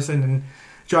Johnny Carson, and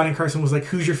Johnny Carson was like,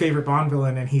 "Who's your favorite Bond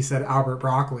villain?" And he said Albert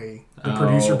Broccoli, the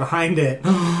producer behind it.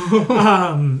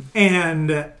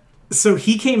 And so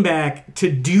he came back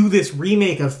to do this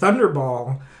remake of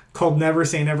Thunderball called Never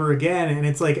Say Never Again, and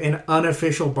it's like an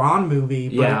unofficial Bond movie,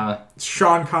 but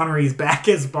Sean Connery's back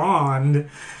as Bond,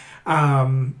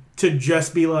 to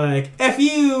just be like, F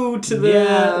you to the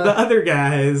other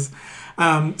guys.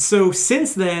 So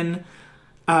since then,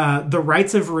 the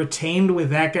rights have retained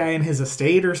with that guy and his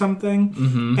estate or something,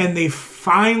 and they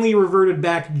finally reverted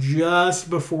back just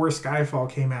before Skyfall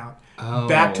came out,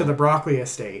 back to the Broccoli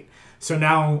estate. So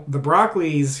now the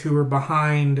Broccoli's, who are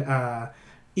behind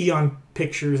Eon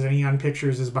Pictures, and Eon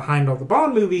Pictures is behind all the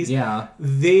Bond movies,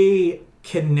 they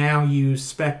can now use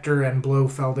Spectre and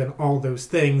Blofeld and all those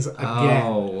things again.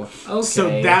 Oh, okay.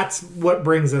 So that's what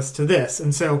brings us to this.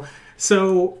 And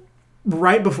so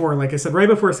right before, like I said, right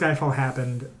before Skyfall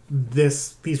happened,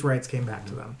 these rights came back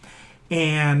to them.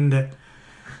 And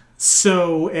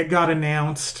so it got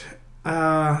announced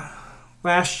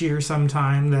last year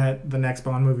sometime that the next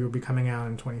Bond movie would be coming out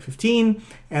in 2015,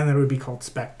 and that it would be called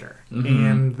Spectre.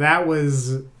 And that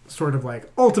was sort of like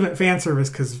ultimate fan service,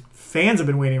 because fans have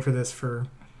been waiting for this for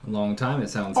a long time, it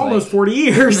sounds almost like. 40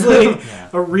 years, like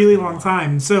a really long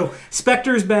time. So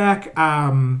Spectre's back.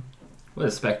 What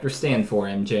does Spectre stand for,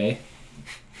 MJ?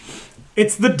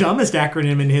 It's the dumbest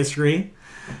acronym in history.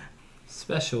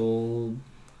 Special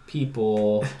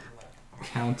people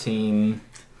counting.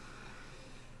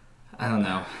 I don't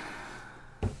know.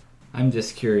 I'm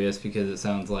just curious because it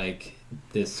sounds like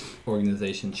this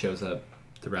organization shows up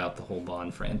throughout the whole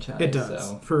Bond franchise. It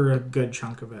does, for a good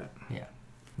chunk of it. Yeah.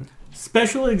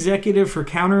 Special Executive for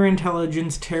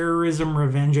Counterintelligence, Terrorism,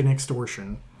 Revenge, and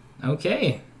Extortion.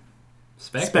 Okay.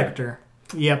 Spectre.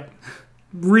 Yep.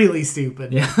 Really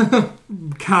stupid. Yeah.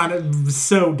 Kind of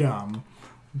so dumb.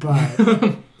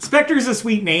 But Spectre's a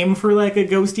sweet name for like a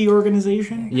ghosty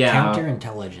organization. Yeah.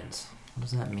 Counterintelligence. What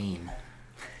does that mean?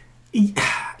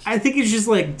 I think it's just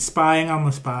like spying on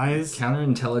the spies.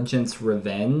 Counterintelligence,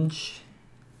 revenge.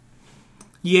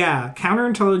 Yeah,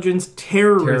 counterintelligence,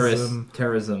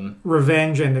 terrorism,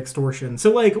 revenge, and extortion. So,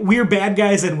 like, we're bad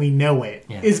guys and we know it.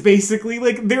 Yeah. Is basically,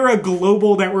 like, they're a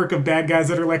global network of bad guys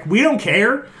that are like, we don't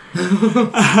care.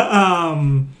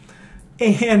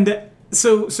 And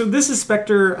so this is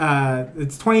Spectre.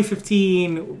 It's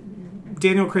 2015.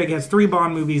 Daniel Craig has 3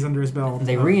 Bond movies under his belt.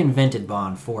 They reinvented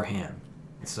Bond for him.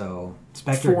 So,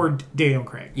 Spectre... For Daniel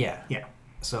Craig. Yeah. Yeah.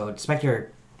 So,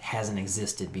 Spectre hasn't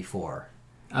existed before.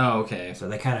 Oh, okay. So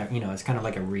they kind of, it's kind of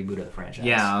like a reboot of the franchise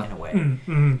in a way.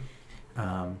 Mm-hmm.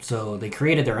 So they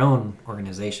created their own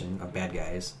organization of bad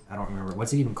guys. I don't remember.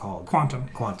 What's it even called? Quantum.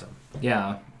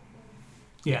 Yeah.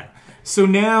 Yeah. So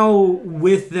now,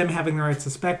 with them having the rights to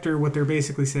Spectre, what they're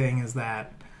basically saying is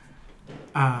that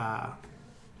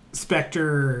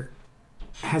Spectre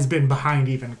has been behind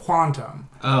even Quantum.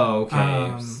 Oh,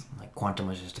 okay. Like Quantum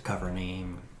was just a cover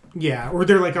name. Yeah, or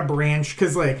they're like a branch,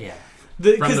 because like... Yeah.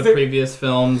 From the previous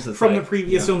films? From the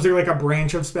previous films, they're like a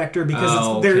branch of Spectre,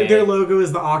 because their logo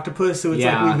is the octopus, so it's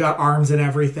like we've got arms and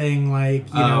everything. Like,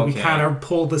 we kind of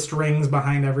pull the strings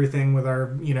behind everything with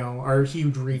our, our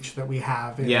huge reach that we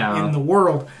have in the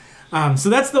world. So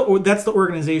that's the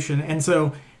organization, and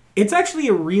so it's actually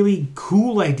a really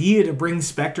cool idea to bring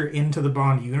Spectre into the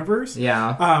Bond universe.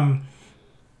 Yeah.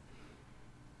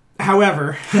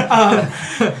 However,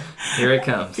 here it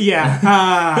comes.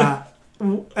 Yeah.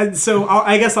 And so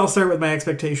I guess I'll start with my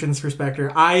expectations for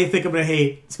Spectre. I think I'm going to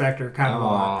hate Spectre kind of a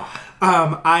lot.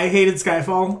 I hated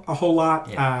Skyfall a whole lot.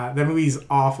 Yeah. That movie's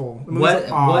awful. What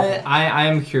I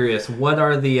am curious, what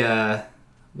are the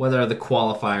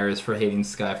qualifiers for hating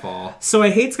Skyfall? So I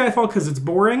hate Skyfall because it's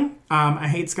boring. I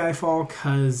hate Skyfall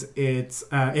because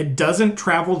it doesn't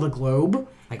travel the globe.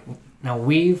 Like, now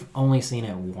we've only seen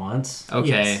it once. Okay.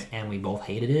 Yes, and we both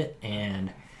hated it,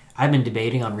 and I've been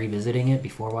debating on revisiting it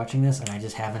before watching this, and I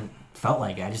just haven't felt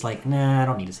like it. I just nah, I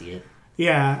don't need to see it.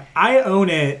 Yeah, I own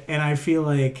it, and I feel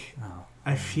like...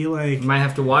 You might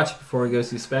have to watch it before we go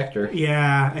see Spectre.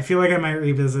 Yeah, I feel like I might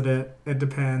revisit it. It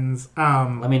depends.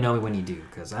 Let me know when you do,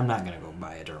 because I'm not going to go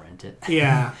buy it or rent it.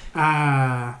 Yeah.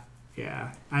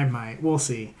 Yeah, I might. We'll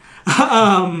see.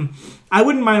 I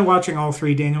wouldn't mind watching all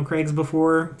 3 Daniel Craigs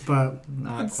before, but...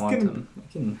 Not Quantum.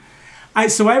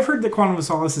 So I've heard that Quantum of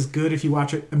Solace is good if you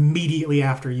watch it immediately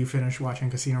after you finish watching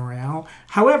Casino Royale.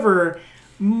 However,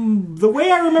 The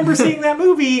way I remember seeing that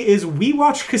movie is we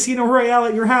watched Casino Royale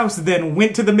at your house, then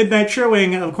went to the midnight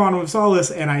showing of Quantum of Solace,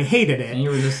 and I hated And it.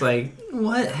 you were just like,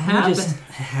 what It happened? just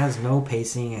has no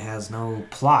pacing. It has no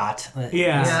plot.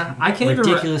 Yeah, I can't even.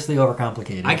 Ridiculously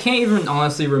overcomplicated. I can't even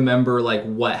honestly remember like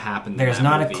what happened. There's in that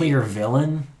not movie. a clear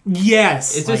villain.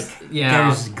 Yes. It's Like, just yeah.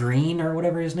 There's Green or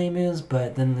whatever his name is,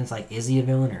 but then it's like, is he a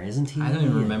villain or isn't he? I don't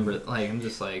even remember. Like I'm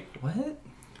just like what?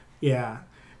 Yeah.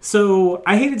 So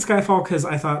I hated Skyfall because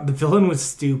I thought the villain was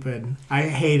stupid. I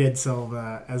hated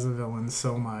Silva as a villain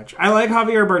so much. I like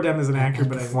Javier Bardem as an actor, His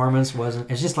but performance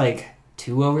wasn't. It's just like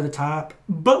too over the top.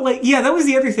 that was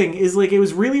the other thing is like it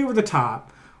was really over the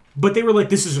top. But they were like,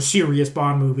 this is a serious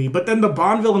Bond movie. But then the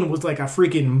Bond villain was like a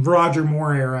freaking Roger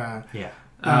Moore era Yeah.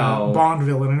 Bond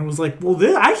villain, and it was like, well,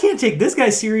 I can't take this guy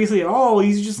seriously at all.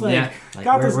 He's just like, Yeah. Like,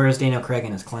 got this. where's Daniel Craig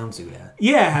in his clown suit at?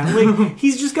 Yeah, like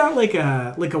he's just got like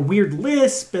a weird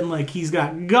lisp, and like he's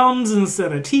got gums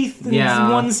instead of teeth in Yeah.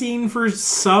 one scene for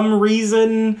some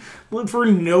reason, for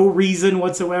no reason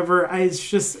whatsoever.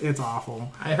 It's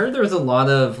awful. I heard there was a lot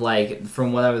of like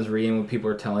from what I was reading, what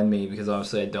people were telling me, because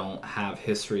obviously I don't have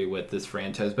history with this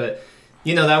franchise, but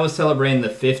you know that was celebrating the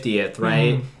 50th,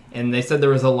 right? Mm-hmm. And they said there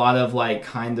was a lot of like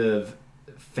kind of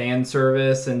fan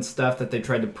service and stuff that they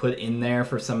tried to put in there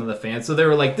for some of the fans. So they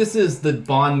were like, this is the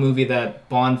Bond movie that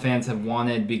Bond fans have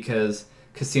wanted because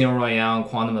Casino Royale and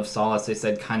Quantum of Solace, they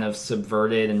said, kind of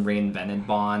subverted and reinvented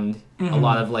Bond. A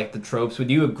lot of like the tropes. Would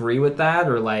you agree with that?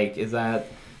 Or like, is that,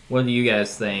 what do you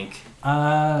guys think?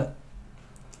 I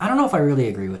don't know if I really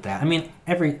agree with that. I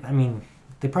mean,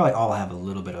 they probably all have a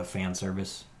little bit of fan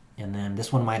service, and then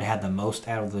this one might have had the most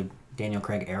out of the Daniel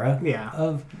Craig era. Yeah.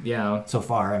 Of Yeah. so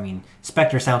far. I mean,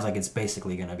 Spectre sounds like it's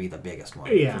basically going to be the biggest one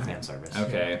Yeah. for fan service.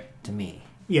 Okay. To me.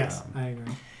 Yes, I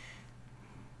agree.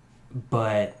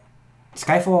 But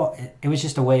Skyfall, it was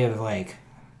just a way of like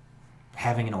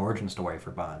having an origin story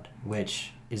for Bond,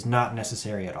 which is not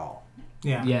necessary at all.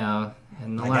 Yeah. Yeah.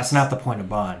 And the Like, that's not the point of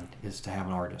Bond, is to have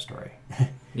an origin story.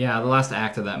 Yeah, the last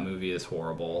act of that movie is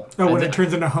horrible. Oh, when And it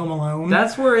turns into Home Alone.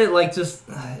 that's where it like just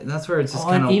that's where it's just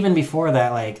Well, kind and of even before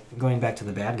that, like going back to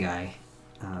the bad guy,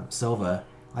 Silva,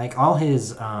 like all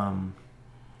his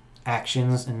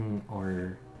actions and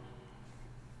or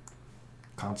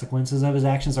consequences of his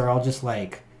actions are all just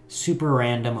like super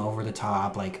random, over the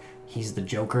top. Like he's the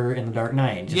Joker in The Dark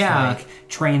Knight. Just Yeah. like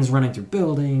trains running through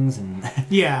buildings and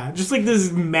Yeah, just like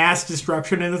this mass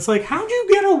destruction, and it's like, how'd you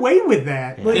get away with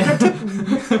that? Like that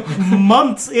took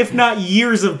months, if not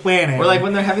years, of planning. or like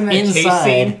when they're having that chase Inside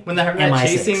scene, when they're having that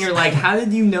chase MI6. scene, you're like, how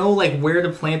did you know like where to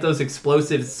plant those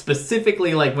explosives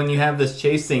specifically? Like when you have this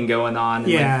chase scene going on.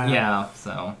 And, Yeah. like, yeah.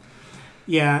 So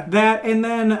Yeah, that, and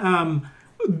then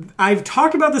I've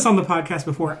talked about this on the podcast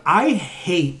before. I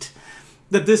hate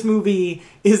that this movie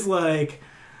is like,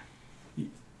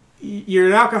 you're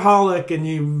an alcoholic and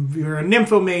you're a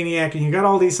nymphomaniac and you got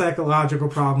all these psychological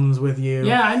problems with you.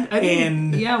 yeah, I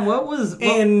didn't, And- yeah. What was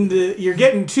And you're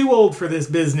getting too old for this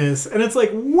business. And it's like,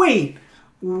 wait,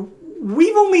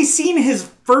 we've only seen his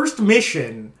first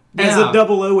mission as Yeah. a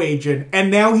 00 agent,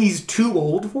 and now he's too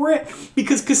old for it?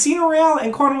 Because Casino Royale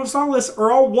and Quantum of Solace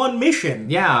are all one mission.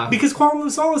 Yeah. Because Quantum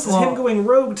of Solace is Well, him going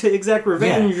rogue to exact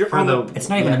revenge Yeah, for on the- it's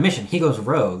not even Yeah. a mission. He goes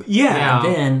rogue. Yeah. Yeah.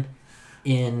 And then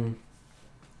in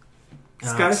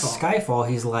Skyfall. Skyfall,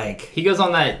 he's like, he goes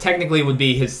on that technically would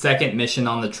be his second mission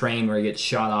on the train where he gets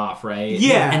shot off, right?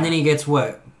 Yeah. and then he gets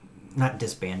what? Not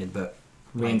disbanded, but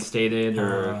Reinstated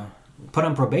or put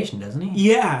on probation, doesn't he?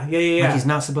 Yeah. Like he's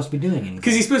not supposed to be doing anything.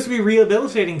 Because he's supposed to be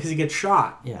rehabilitating because he gets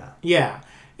shot. Yeah. Yeah.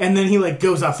 And then he, like,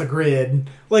 goes off the grid.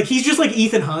 Like, he's just like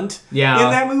Ethan Hunt Yeah. in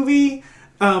that movie,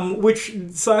 which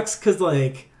sucks because,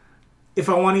 like, if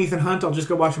I want Ethan Hunt, I'll just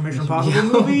go watch a Mission Impossible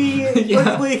movie.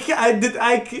 Yeah. Like,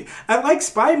 I like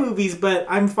spy movies, but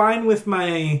I'm fine with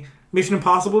my Mission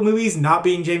Impossible movies not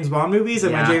being James Bond movies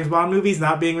and my Yeah. James Bond movies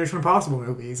not being Mission Impossible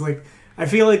movies. Like, I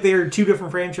feel like they're two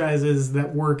different franchises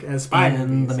that work as spy And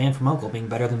movies. The Man from U.N.C.L.E. being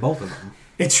better than both of them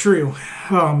It's true.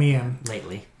 Oh, man.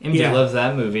 lately. MJ Yeah. loves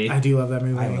that movie. I do love that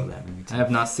movie. I love that movie too. I have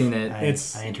not seen it.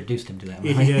 It's- I introduced him to that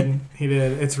Yeah, movie. he did. He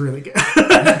did. It's really good.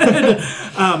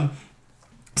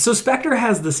 So Spectre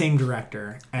has the same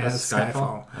director as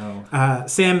Skyfall, Oh.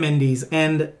 Sam Mendes,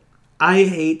 and I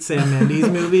hate Sam Mendes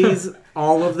movies,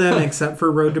 all of them except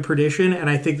for Road to Perdition, and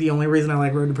I think the only reason I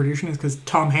like Road to Perdition is because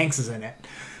Tom Hanks is in it.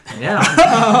 Yeah.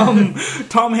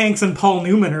 Tom Hanks and Paul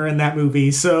Newman are in that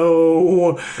movie,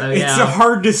 so it's yeah.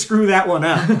 hard to screw that one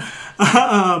up.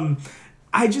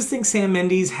 I just think Sam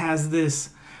Mendes has this.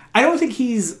 I don't think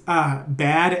he's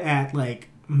bad at like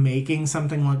making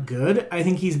something look good. I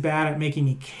think he's bad at making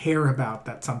me care about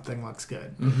that something looks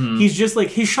good. He's just like,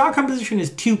 his shot composition is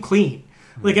too clean.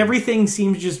 Like everything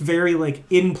seems just very like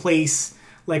in place,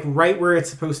 like right where it's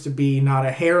supposed to be, not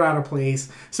a hair out of place.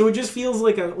 So it just feels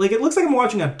like it looks like I'm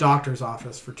watching a doctor's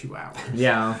office for 2 hours.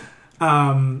 Yeah.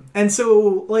 And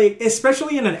so like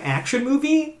especially in an action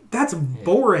movie, that's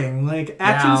boring. Like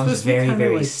action's supposed It's to be very, kind of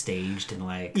very like staged and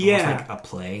like Yeah. almost like a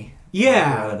play.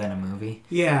 Yeah. Rather than a movie.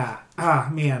 yeah. Ah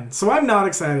man. So I'm not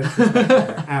excited for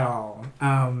Spectre at all.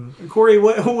 Corey,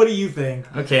 what do you think?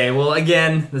 Okay, well,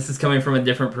 again, this is coming from a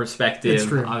different perspective, It's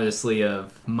true. obviously,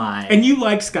 of mine. And you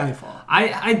liked Skyfall.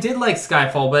 I did like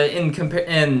Skyfall, but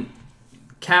in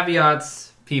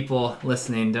caveats, people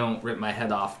listening, don't rip my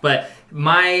head off. But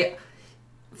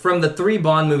from the 3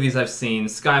 Bond movies I've seen,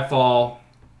 Skyfall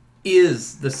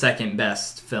is the second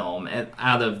best film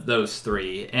out of those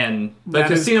 3, but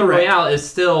That is Casino correct. Royale is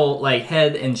still like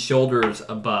head and shoulders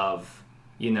above,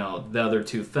 the other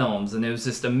 2 films, and it was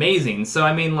just amazing. So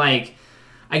I mean, like,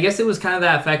 I guess it was kind of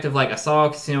that effect of like I saw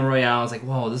Casino Royale, I was like,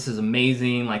 whoa, this is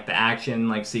amazing, like the action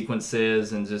like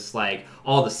sequences and just like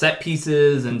all the set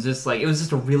pieces and just like it was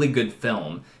just a really good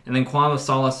film. And then Quantum of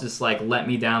Solace just like let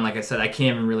me down. Like I said, I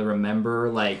can't even really remember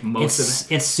like most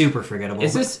of it. It's super forgettable.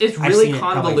 It's just it's I've really seen it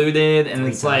probably convoluted and 3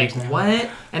 it's like times now. what?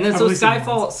 And then I've so only seen it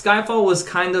Skyfall was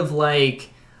kind of like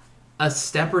a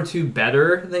step or 2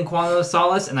 better than Quantum of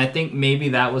Solace, and I think maybe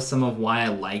that was some of why I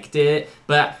liked it.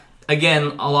 But again,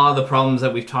 a lot of the problems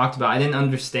that we've talked about, I didn't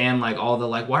understand like all the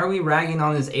like why are we ragging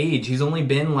on his age? He's only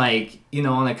been like,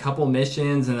 on a couple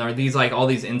missions, and are these like all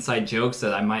these inside jokes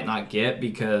that I might not get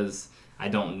because I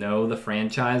don't know the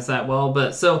franchise that well.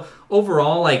 But so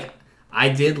overall, like I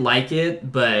did like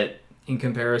it, but in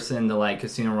comparison to like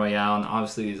Casino Royale and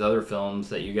obviously these other films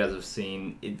that you guys have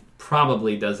seen, it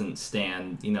probably doesn't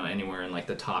stand, anywhere in like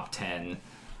the top 10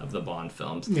 of the Bond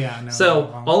films. Yeah, no.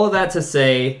 So all of that to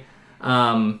say,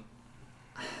 I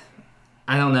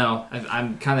don't know.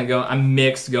 I'm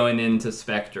mixed going into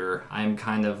Spectre. I'm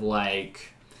kind of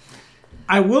like,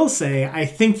 I will say, I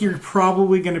think you're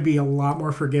probably going to be a lot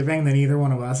more forgiving than either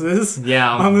one of us is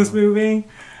on this movie.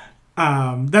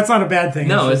 That's not a bad thing.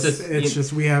 No, it's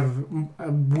just we have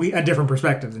a different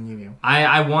perspective than you do.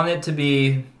 I want it to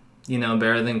be,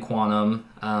 better than Quantum.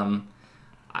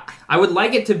 I would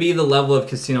like it to be the level of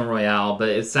Casino Royale,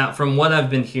 but from what I've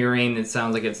been hearing, it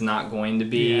sounds like it's not going to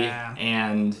be. Yeah.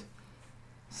 And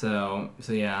so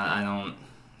yeah,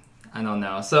 I don't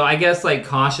know. So I guess like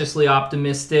cautiously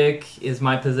optimistic is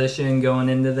my position going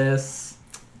into this.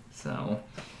 So,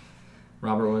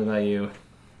 Robert, what about you?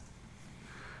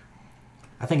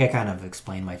 I think I kind of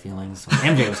explained my feelings when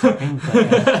MJ was talking.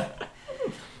 But,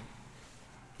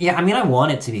 yeah, I mean, I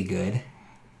want it to be good.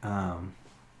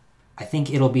 I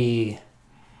think it'll be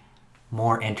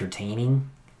more entertaining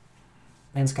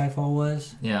than Skyfall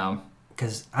was. Yeah.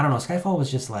 Because, I don't know, Skyfall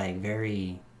was just, like,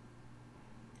 very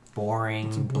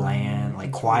boring, bland,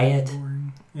 like, quiet.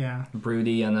 Boring. Yeah.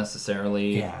 Broody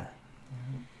unnecessarily. Yeah.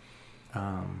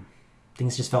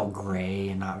 Things just felt gray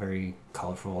and not very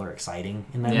colorful or exciting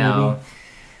in that movie.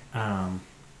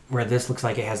 Where this looks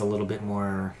like it has a little bit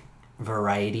more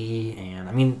variety. And,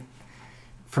 I mean,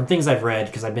 from things I've read,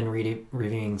 because I've been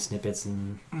reviewing snippets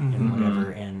and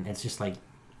whatever, and it's just like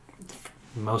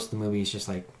most of the movie is just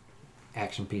like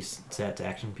action piece set to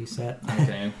action piece set.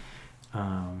 Okay.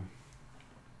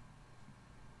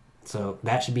 So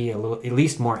that should be at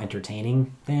least more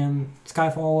entertaining than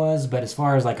Skyfall was. But as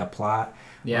far as like a plot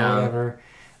or whatever,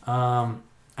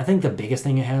 I think the biggest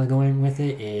thing it has going with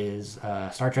it is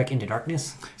Star Trek Into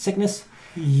Darkness sickness.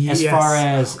 Yes. As far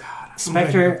as I'm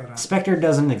glad you brought that up. Spectre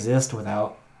doesn't exist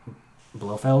without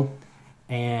Blofeld,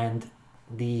 and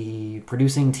the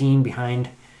producing team behind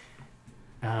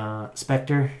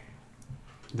Spectre,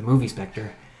 the movie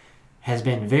Spectre, has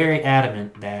been very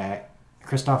adamant that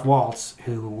Christoph Waltz,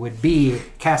 who would be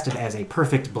casted as a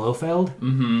perfect Blofeld,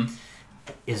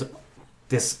 is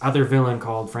this other villain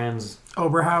called Franz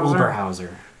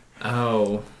Oberhauser.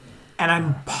 Oh. And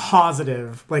I'm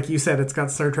positive, like you said, it's got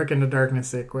Star Trek Into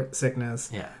Darkness sickness.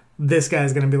 Yeah. This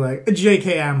guy's going to be like,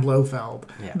 JK, I'm Blofeld.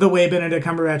 Yeah. The way Benedict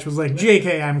Cumberbatch was like,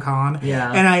 JK, I'm Khan.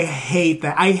 Yeah. And I hate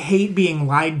that. I hate being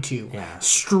lied to. Yeah.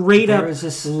 Straight up There's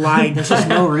just lied there's to. just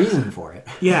no reason for it.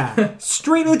 Yeah.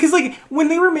 Straight up. Because, like, when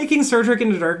they were making Star Trek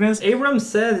Into Darkness, Abrams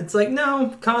said it's like,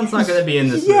 no, Khan's not going to be in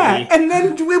this yeah, movie. and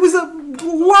then it was a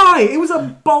lie. It was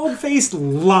a bald-faced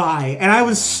lie. And I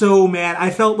was so mad.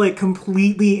 I felt, like,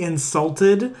 completely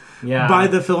insulted by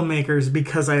the filmmakers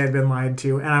because I had been lied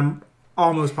to. And I'm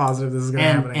almost positive this is going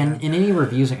to happen again. And in any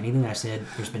reviews or anything that I said,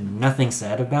 there's been nothing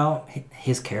said about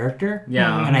his character.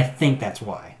 Yeah. And I think that's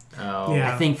why. Oh.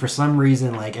 Yeah. I think for some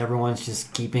reason, like, everyone's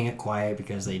just keeping it quiet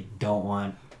because they don't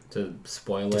want to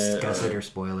spoil discuss it. it or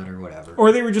spoil it or whatever.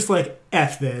 Or they were just like,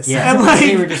 F this. Yeah, And, like,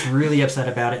 they were just really upset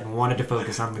about it and wanted to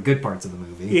focus on the good parts of the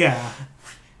movie. yeah.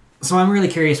 So I'm really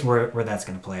curious where that's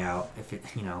going to play out. If it,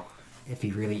 if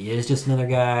he really is just another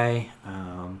guy.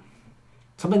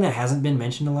 Something that hasn't been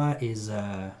mentioned a lot is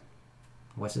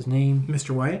what's his name?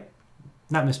 Mr. White,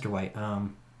 Not Mr. White.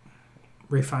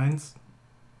 Ray Fiennes,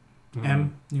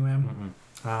 M, new M.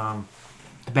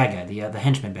 The bad guy, the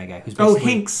henchman bad guy, who's Oh,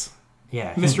 basically, Hinks.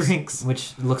 yeah, Mr. Hinks.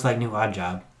 which looks like new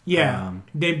Oddjob. Yeah,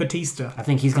 Dave Bautista. I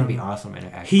think he's going to be awesome in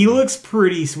it. Actually, He looks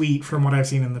pretty sweet from what I've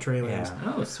seen in the trailers.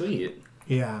 Yeah. Oh, sweet.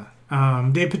 Yeah.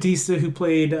 Dave Bautista, who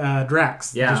played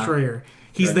Drax, Yeah. the Destroyer.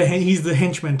 He's the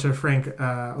henchman to Frank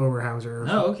Oberhauser.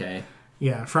 Oh, okay.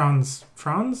 Yeah, Franz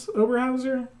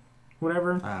Oberhauser,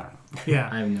 whatever. I don't know. I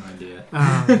Yeah, have no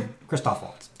idea. Christoph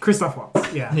Waltz. Christoph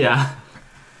Waltz. Yeah, Yeah.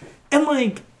 and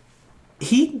like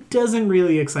he doesn't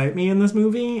really excite me in this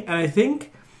movie, and I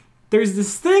think there's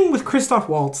this thing with Christoph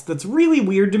Waltz that's really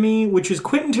weird to me, which is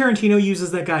Quentin Tarantino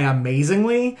uses that guy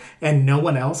amazingly, and no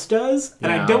one else does, and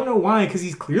I Yeah. don't know why, because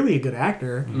he's clearly a good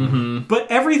actor. Mm-hmm. But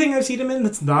everything I've seen him in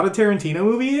that's not a Tarantino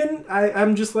movie in,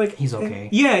 I'm just like... He's okay.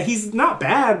 Yeah, he's not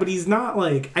bad, but he's not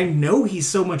like... I know he's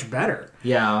so much better.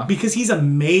 Yeah. Because he's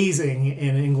amazing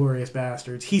in Inglourious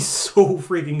Bastards. He's so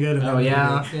freaking good in that Oh,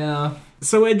 yeah. movie. Yeah.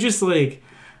 So it just like...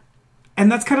 And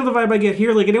that's kind of the vibe I get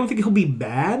here. Like, I don't think he'll be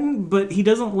bad, but he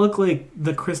doesn't look like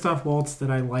the Christoph Waltz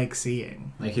that I like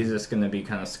seeing. Like, he's just going to be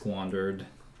kind of squandered.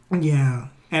 Yeah.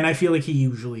 And I feel like he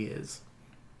usually is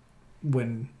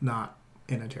when not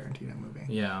in a Tarantino movie.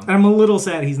 Yeah. And I'm a little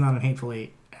sad he's not in Hateful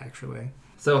Eight, actually.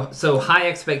 So high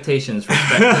expectations for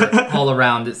Spectre all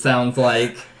around, it sounds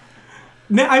like.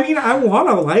 No, I mean, I want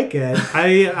to like it.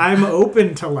 I'm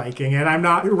open to liking it. I'm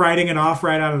not writing it off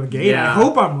right out of the gate. Yeah. I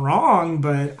hope I'm wrong,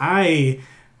 but I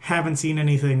haven't seen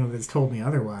anything that's told me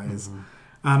otherwise.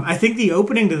 I think the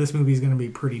opening to this movie is going to be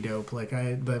pretty dope. Like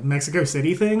the Mexico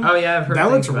City thing. Oh, yeah, I've heard that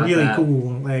things looks about really that.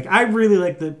 cool. Like I really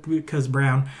like because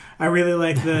Brown. I really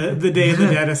like the Day of the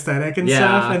Dead aesthetic and Yeah.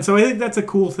 stuff. And so I think that's a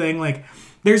cool thing. Like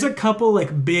there's a couple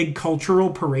like big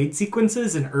cultural parade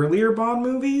sequences in earlier Bond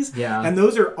movies. Yeah. And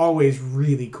those are always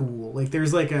really cool. Like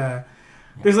there's a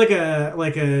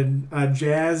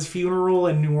jazz funeral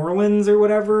in New Orleans or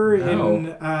whatever in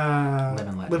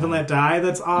Live and Let Die.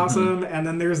 That's awesome. And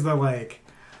then there's the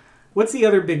what's the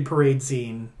other big parade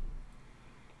scene?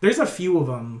 There's a few of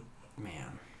them.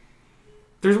 Man.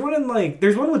 There's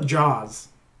one with Jaws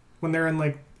when they're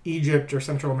in Egypt or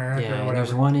Central America or Yeah, whatever.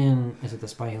 there's one in, is it The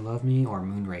Spy Who Loved Me or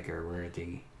Moonraker, where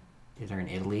they're in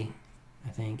Italy, I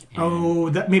think.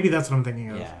 And, maybe that's what I'm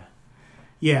thinking of. yeah.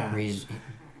 Yeah. Where is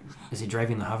he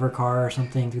driving the hover car or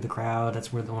something through the crowd?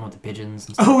 That's where the one with the pigeons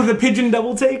and stuff. Oh, the pigeon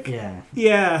double take? Yeah.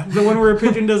 Yeah, the one where a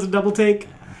pigeon does a double take.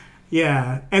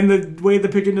 Yeah, and the way the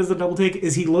pigeon does the double take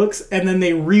is he looks, and then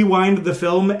they rewind the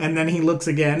film, and then he looks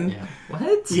again. Yeah.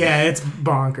 What? Yeah, it's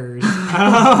bonkers.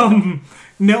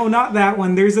 No, not that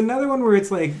one. There's another one where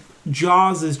it's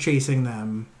Jaws is chasing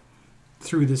them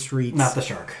through the streets. Not the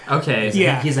shark. Okay.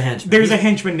 Yeah. He's a henchman. There's a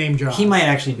henchman named Jaws. He might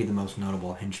actually be the most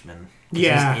notable henchman. 'Cause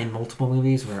Yeah. He's in multiple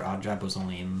movies where Oddjob was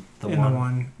only in the in one. the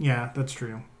one. Yeah, that's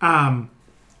true.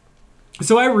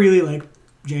 So I really like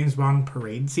James Bond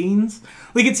parade scenes.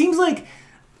 It seems like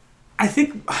I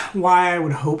think why I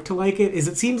would hope to like it is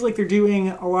it seems like they're doing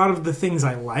a lot of the things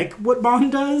I like what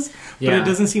Bond does, but Yeah. it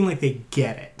doesn't seem like they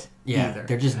get it Yeah, either.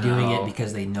 they're just doing No. it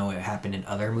because they know it happened in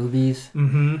other movies.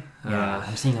 Mm-hmm. Yeah,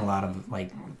 I'm seeing a lot of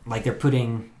like they're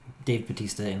putting Dave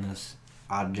Bautista in this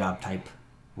odd job type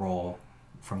role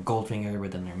from Goldfinger,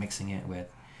 but then they're mixing it with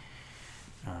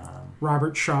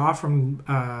Robert Shaw from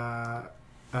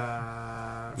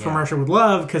Russia with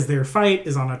Love, because their fight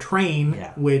is on a train,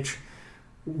 Yeah. which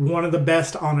one of the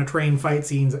best on a train fight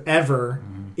scenes ever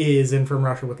is in From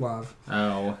Russia with Love.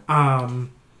 Oh.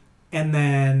 And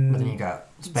then But then you got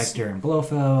Spectre and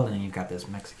Blofeld, and then you've got this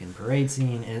Mexican parade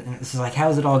scene. And it's like, how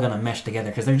is it all going to mesh together?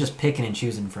 Because they're just picking and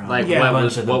choosing from Like, Yeah. what bunch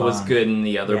was of the what was Bond. good in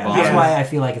the other Yeah, Bond? that's Yeah. why I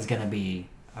feel like it's going to be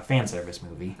a fan service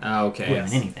movie. Oh, okay. More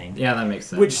than anything. Yeah, that makes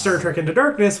sense. which Star Trek Into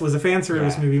Darkness was a fan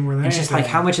service Yeah. movie more than It's just anything.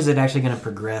 like, how much is it actually going to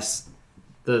progress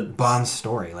the Bond's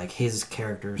story, like his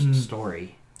character's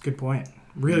story? Good point.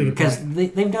 Really good Because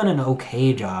point. they've done an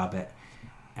okay job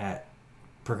at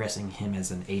progressing him as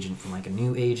an agent from like a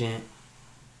new agent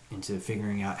into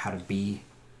figuring out how to be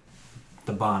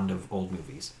the Bond of old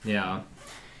movies. yeah.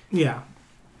 Yeah.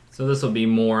 So this will be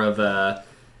more of a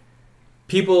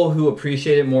people who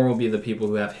appreciate it more will be the people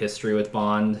who have history with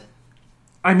Bond.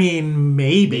 I mean,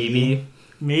 maybe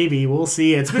we'll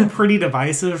see. It's been pretty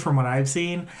divisive from what I've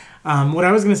seen. What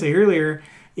I was going to say earlier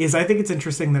is I think it's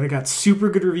interesting that it got super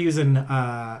good reviews in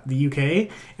the UK,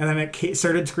 and then it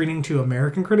started screening to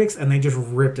American critics, and they just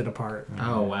ripped it apart.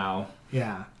 Oh, wow.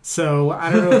 Yeah. So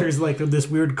I don't know if there's like this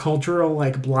weird cultural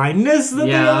like blindness that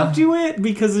they have to it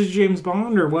because it's James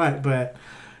Bond or what, but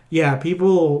yeah,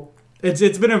 people,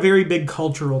 it's been a very big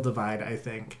cultural divide, I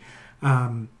think.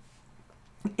 And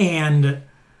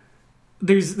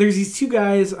there's these two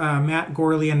guys, Matt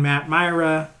Gorley and Matt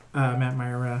Myra. Matt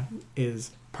Myra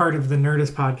is part of the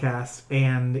Nerdist podcast,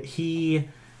 and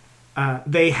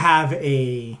they have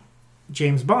a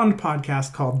James Bond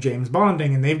podcast called James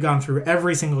Bonding, and they've gone through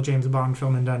every single James Bond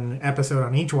film and done an episode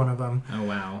on each one of them. Oh,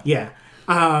 wow. Yeah.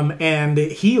 And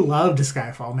he loved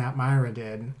Skyfall. Matt Myra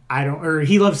did.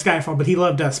 He loved Skyfall, but he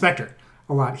loved Spectre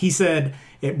a lot. He said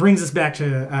it brings us back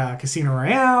to Casino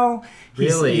Royale.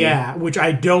 Really? Yeah, which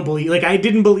I don't believe. Like, I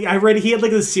didn't believe. I read he had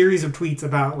like a series of tweets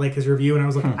about like his review, and I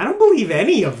was like, I don't believe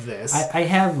any of this. I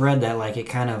have read that like it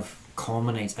kind of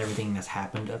culminates everything that's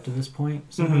happened up to this point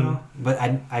somehow. But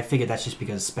I figured that's just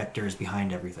because Spectre is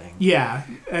behind everything. Yeah,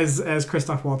 as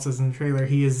Christoph Waltz says in the trailer,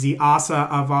 he is the Asa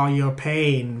of all your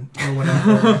pain, or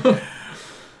whatever.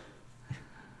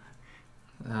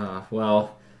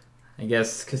 Well, I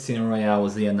guess Casino Royale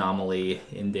was the anomaly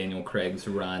in Daniel Craig's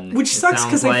run. Which sucks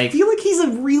because I feel like he's a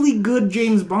really good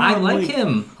James Bond. I like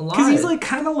him a lot. Because he's like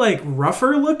kind of like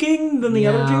rougher looking than the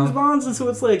other James Bonds, and so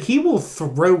it's like he will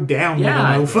throw down like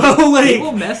a mofo. Like, he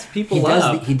will mess people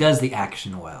up. He does the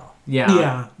action well.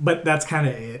 Yeah, but that's kind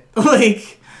of it.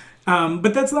 Like,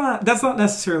 but that's not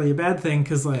necessarily a bad thing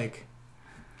because like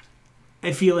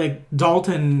I feel like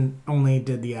Dalton only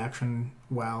did the action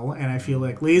well, and I feel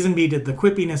like Lazenby did the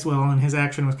quippiness well, and his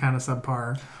action was kind of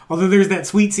subpar. Although there's that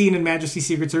sweet scene in Majesty's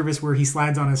Secret Service where he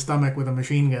slides on his stomach with a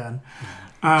machine gun.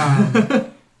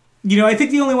 You know, I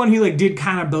think the only one who like did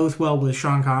kind of both well was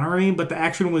Sean Connery, but the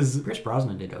action was... Pierce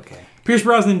Brosnan did okay. Pierce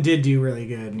Brosnan did do really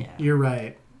good. Yeah. You're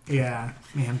right. Yeah.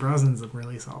 Man, Brosnan's a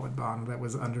really solid Bond that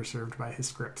was underserved by his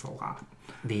scripts a lot.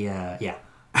 Yeah.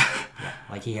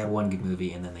 Like he had one good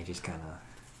movie and then they just kind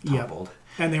of toppled.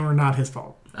 And they were not his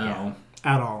fault. Oh. Yeah.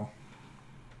 At all.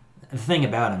 The thing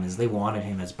about him is they wanted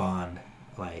him as Bond,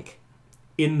 like...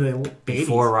 In the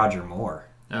before 80s. Roger Moore,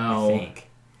 I think.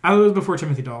 I was before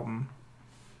Timothy Dalton.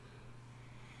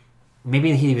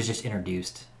 Maybe he was just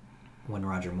introduced when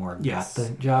Roger Moore got the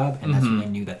job, and that's when they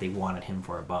knew that they wanted him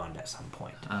for a Bond at some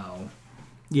point. Oh.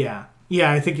 Yeah.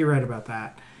 Yeah, I think you're right about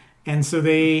that. And so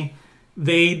they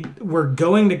were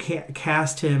going to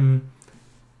cast him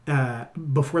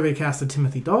before they casted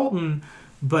Timothy Dalton,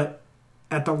 but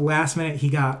at the last minute he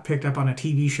got picked up on a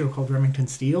TV show called Remington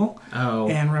Steele. Oh.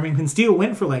 And Remington Steele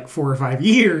went for like 4 or 5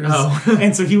 years. Oh.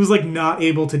 And so he was like not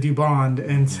able to do Bond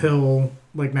until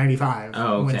like 95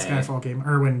 when Skyfall came,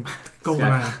 or when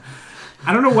GoldenEye.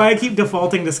 I don't know why I keep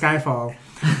defaulting to Skyfall.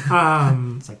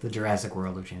 It's like the Jurassic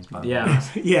World of James Bond. Yeah.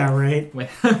 Yeah, right.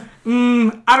 I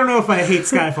don't know if I hate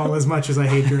Skyfall as much as I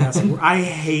hate Jurassic World. I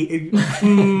hate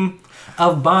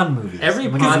of Bond movies. Every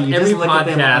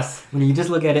podcast. When you just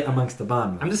look at it amongst the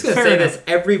Bond movies. I'm just going to say this.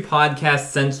 Every podcast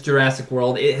since Jurassic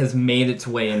World, it has made its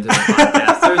way into the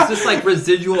podcast. There's just like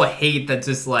residual hate that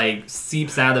just like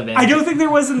seeps out of it. I don't think there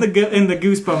was in the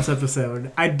Goosebumps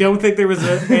episode. I don't think there was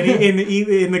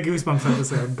any in the Goosebumps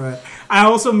episode, but I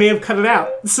also may have cut it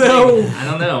out. So I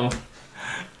don't know.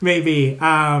 Maybe.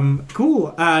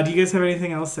 Cool. Do you guys have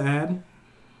anything else to add?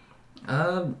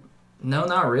 No,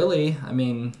 not really. I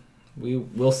mean,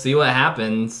 we'll see what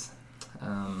happens.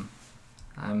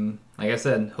 I'm, like I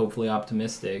said, hopefully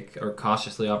optimistic or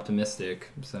cautiously optimistic.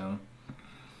 So.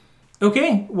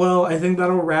 Okay. Well, I think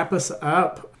that'll wrap us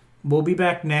up. We'll be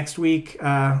back next week.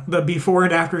 The before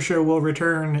and after show will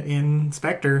return in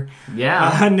Spectre.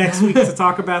 Yeah. Next week to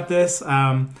talk about this.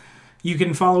 You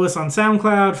can follow us on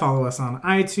SoundCloud, follow us on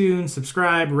iTunes,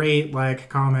 subscribe, rate, like,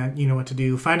 comment. You know what to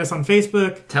do. Find us on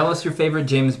Facebook. Tell us your favorite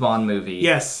James Bond movie.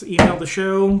 Yes. Email the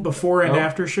show, before and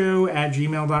after show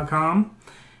 @gmail.com.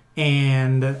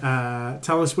 And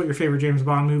tell us what your favorite James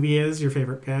Bond movie is, your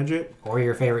favorite gadget. Or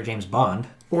your favorite James Bond.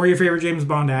 Or your favorite James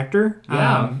Bond actor.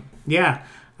 Yeah.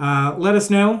 Let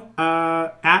us know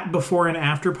at Before and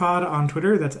After Pod on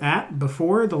Twitter. That's at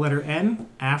Before, the letter N,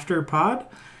 After Pod.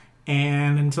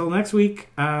 And until next week,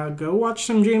 go watch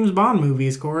some James Bond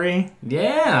movies, Corey.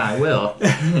 Yeah, I will.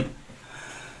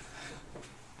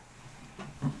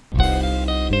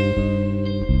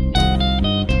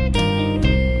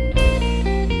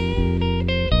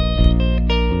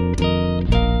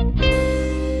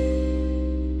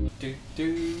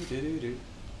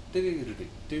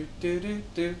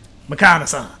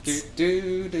 Reconnaissance.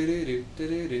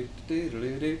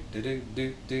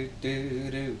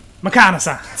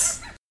 Reconnaissance.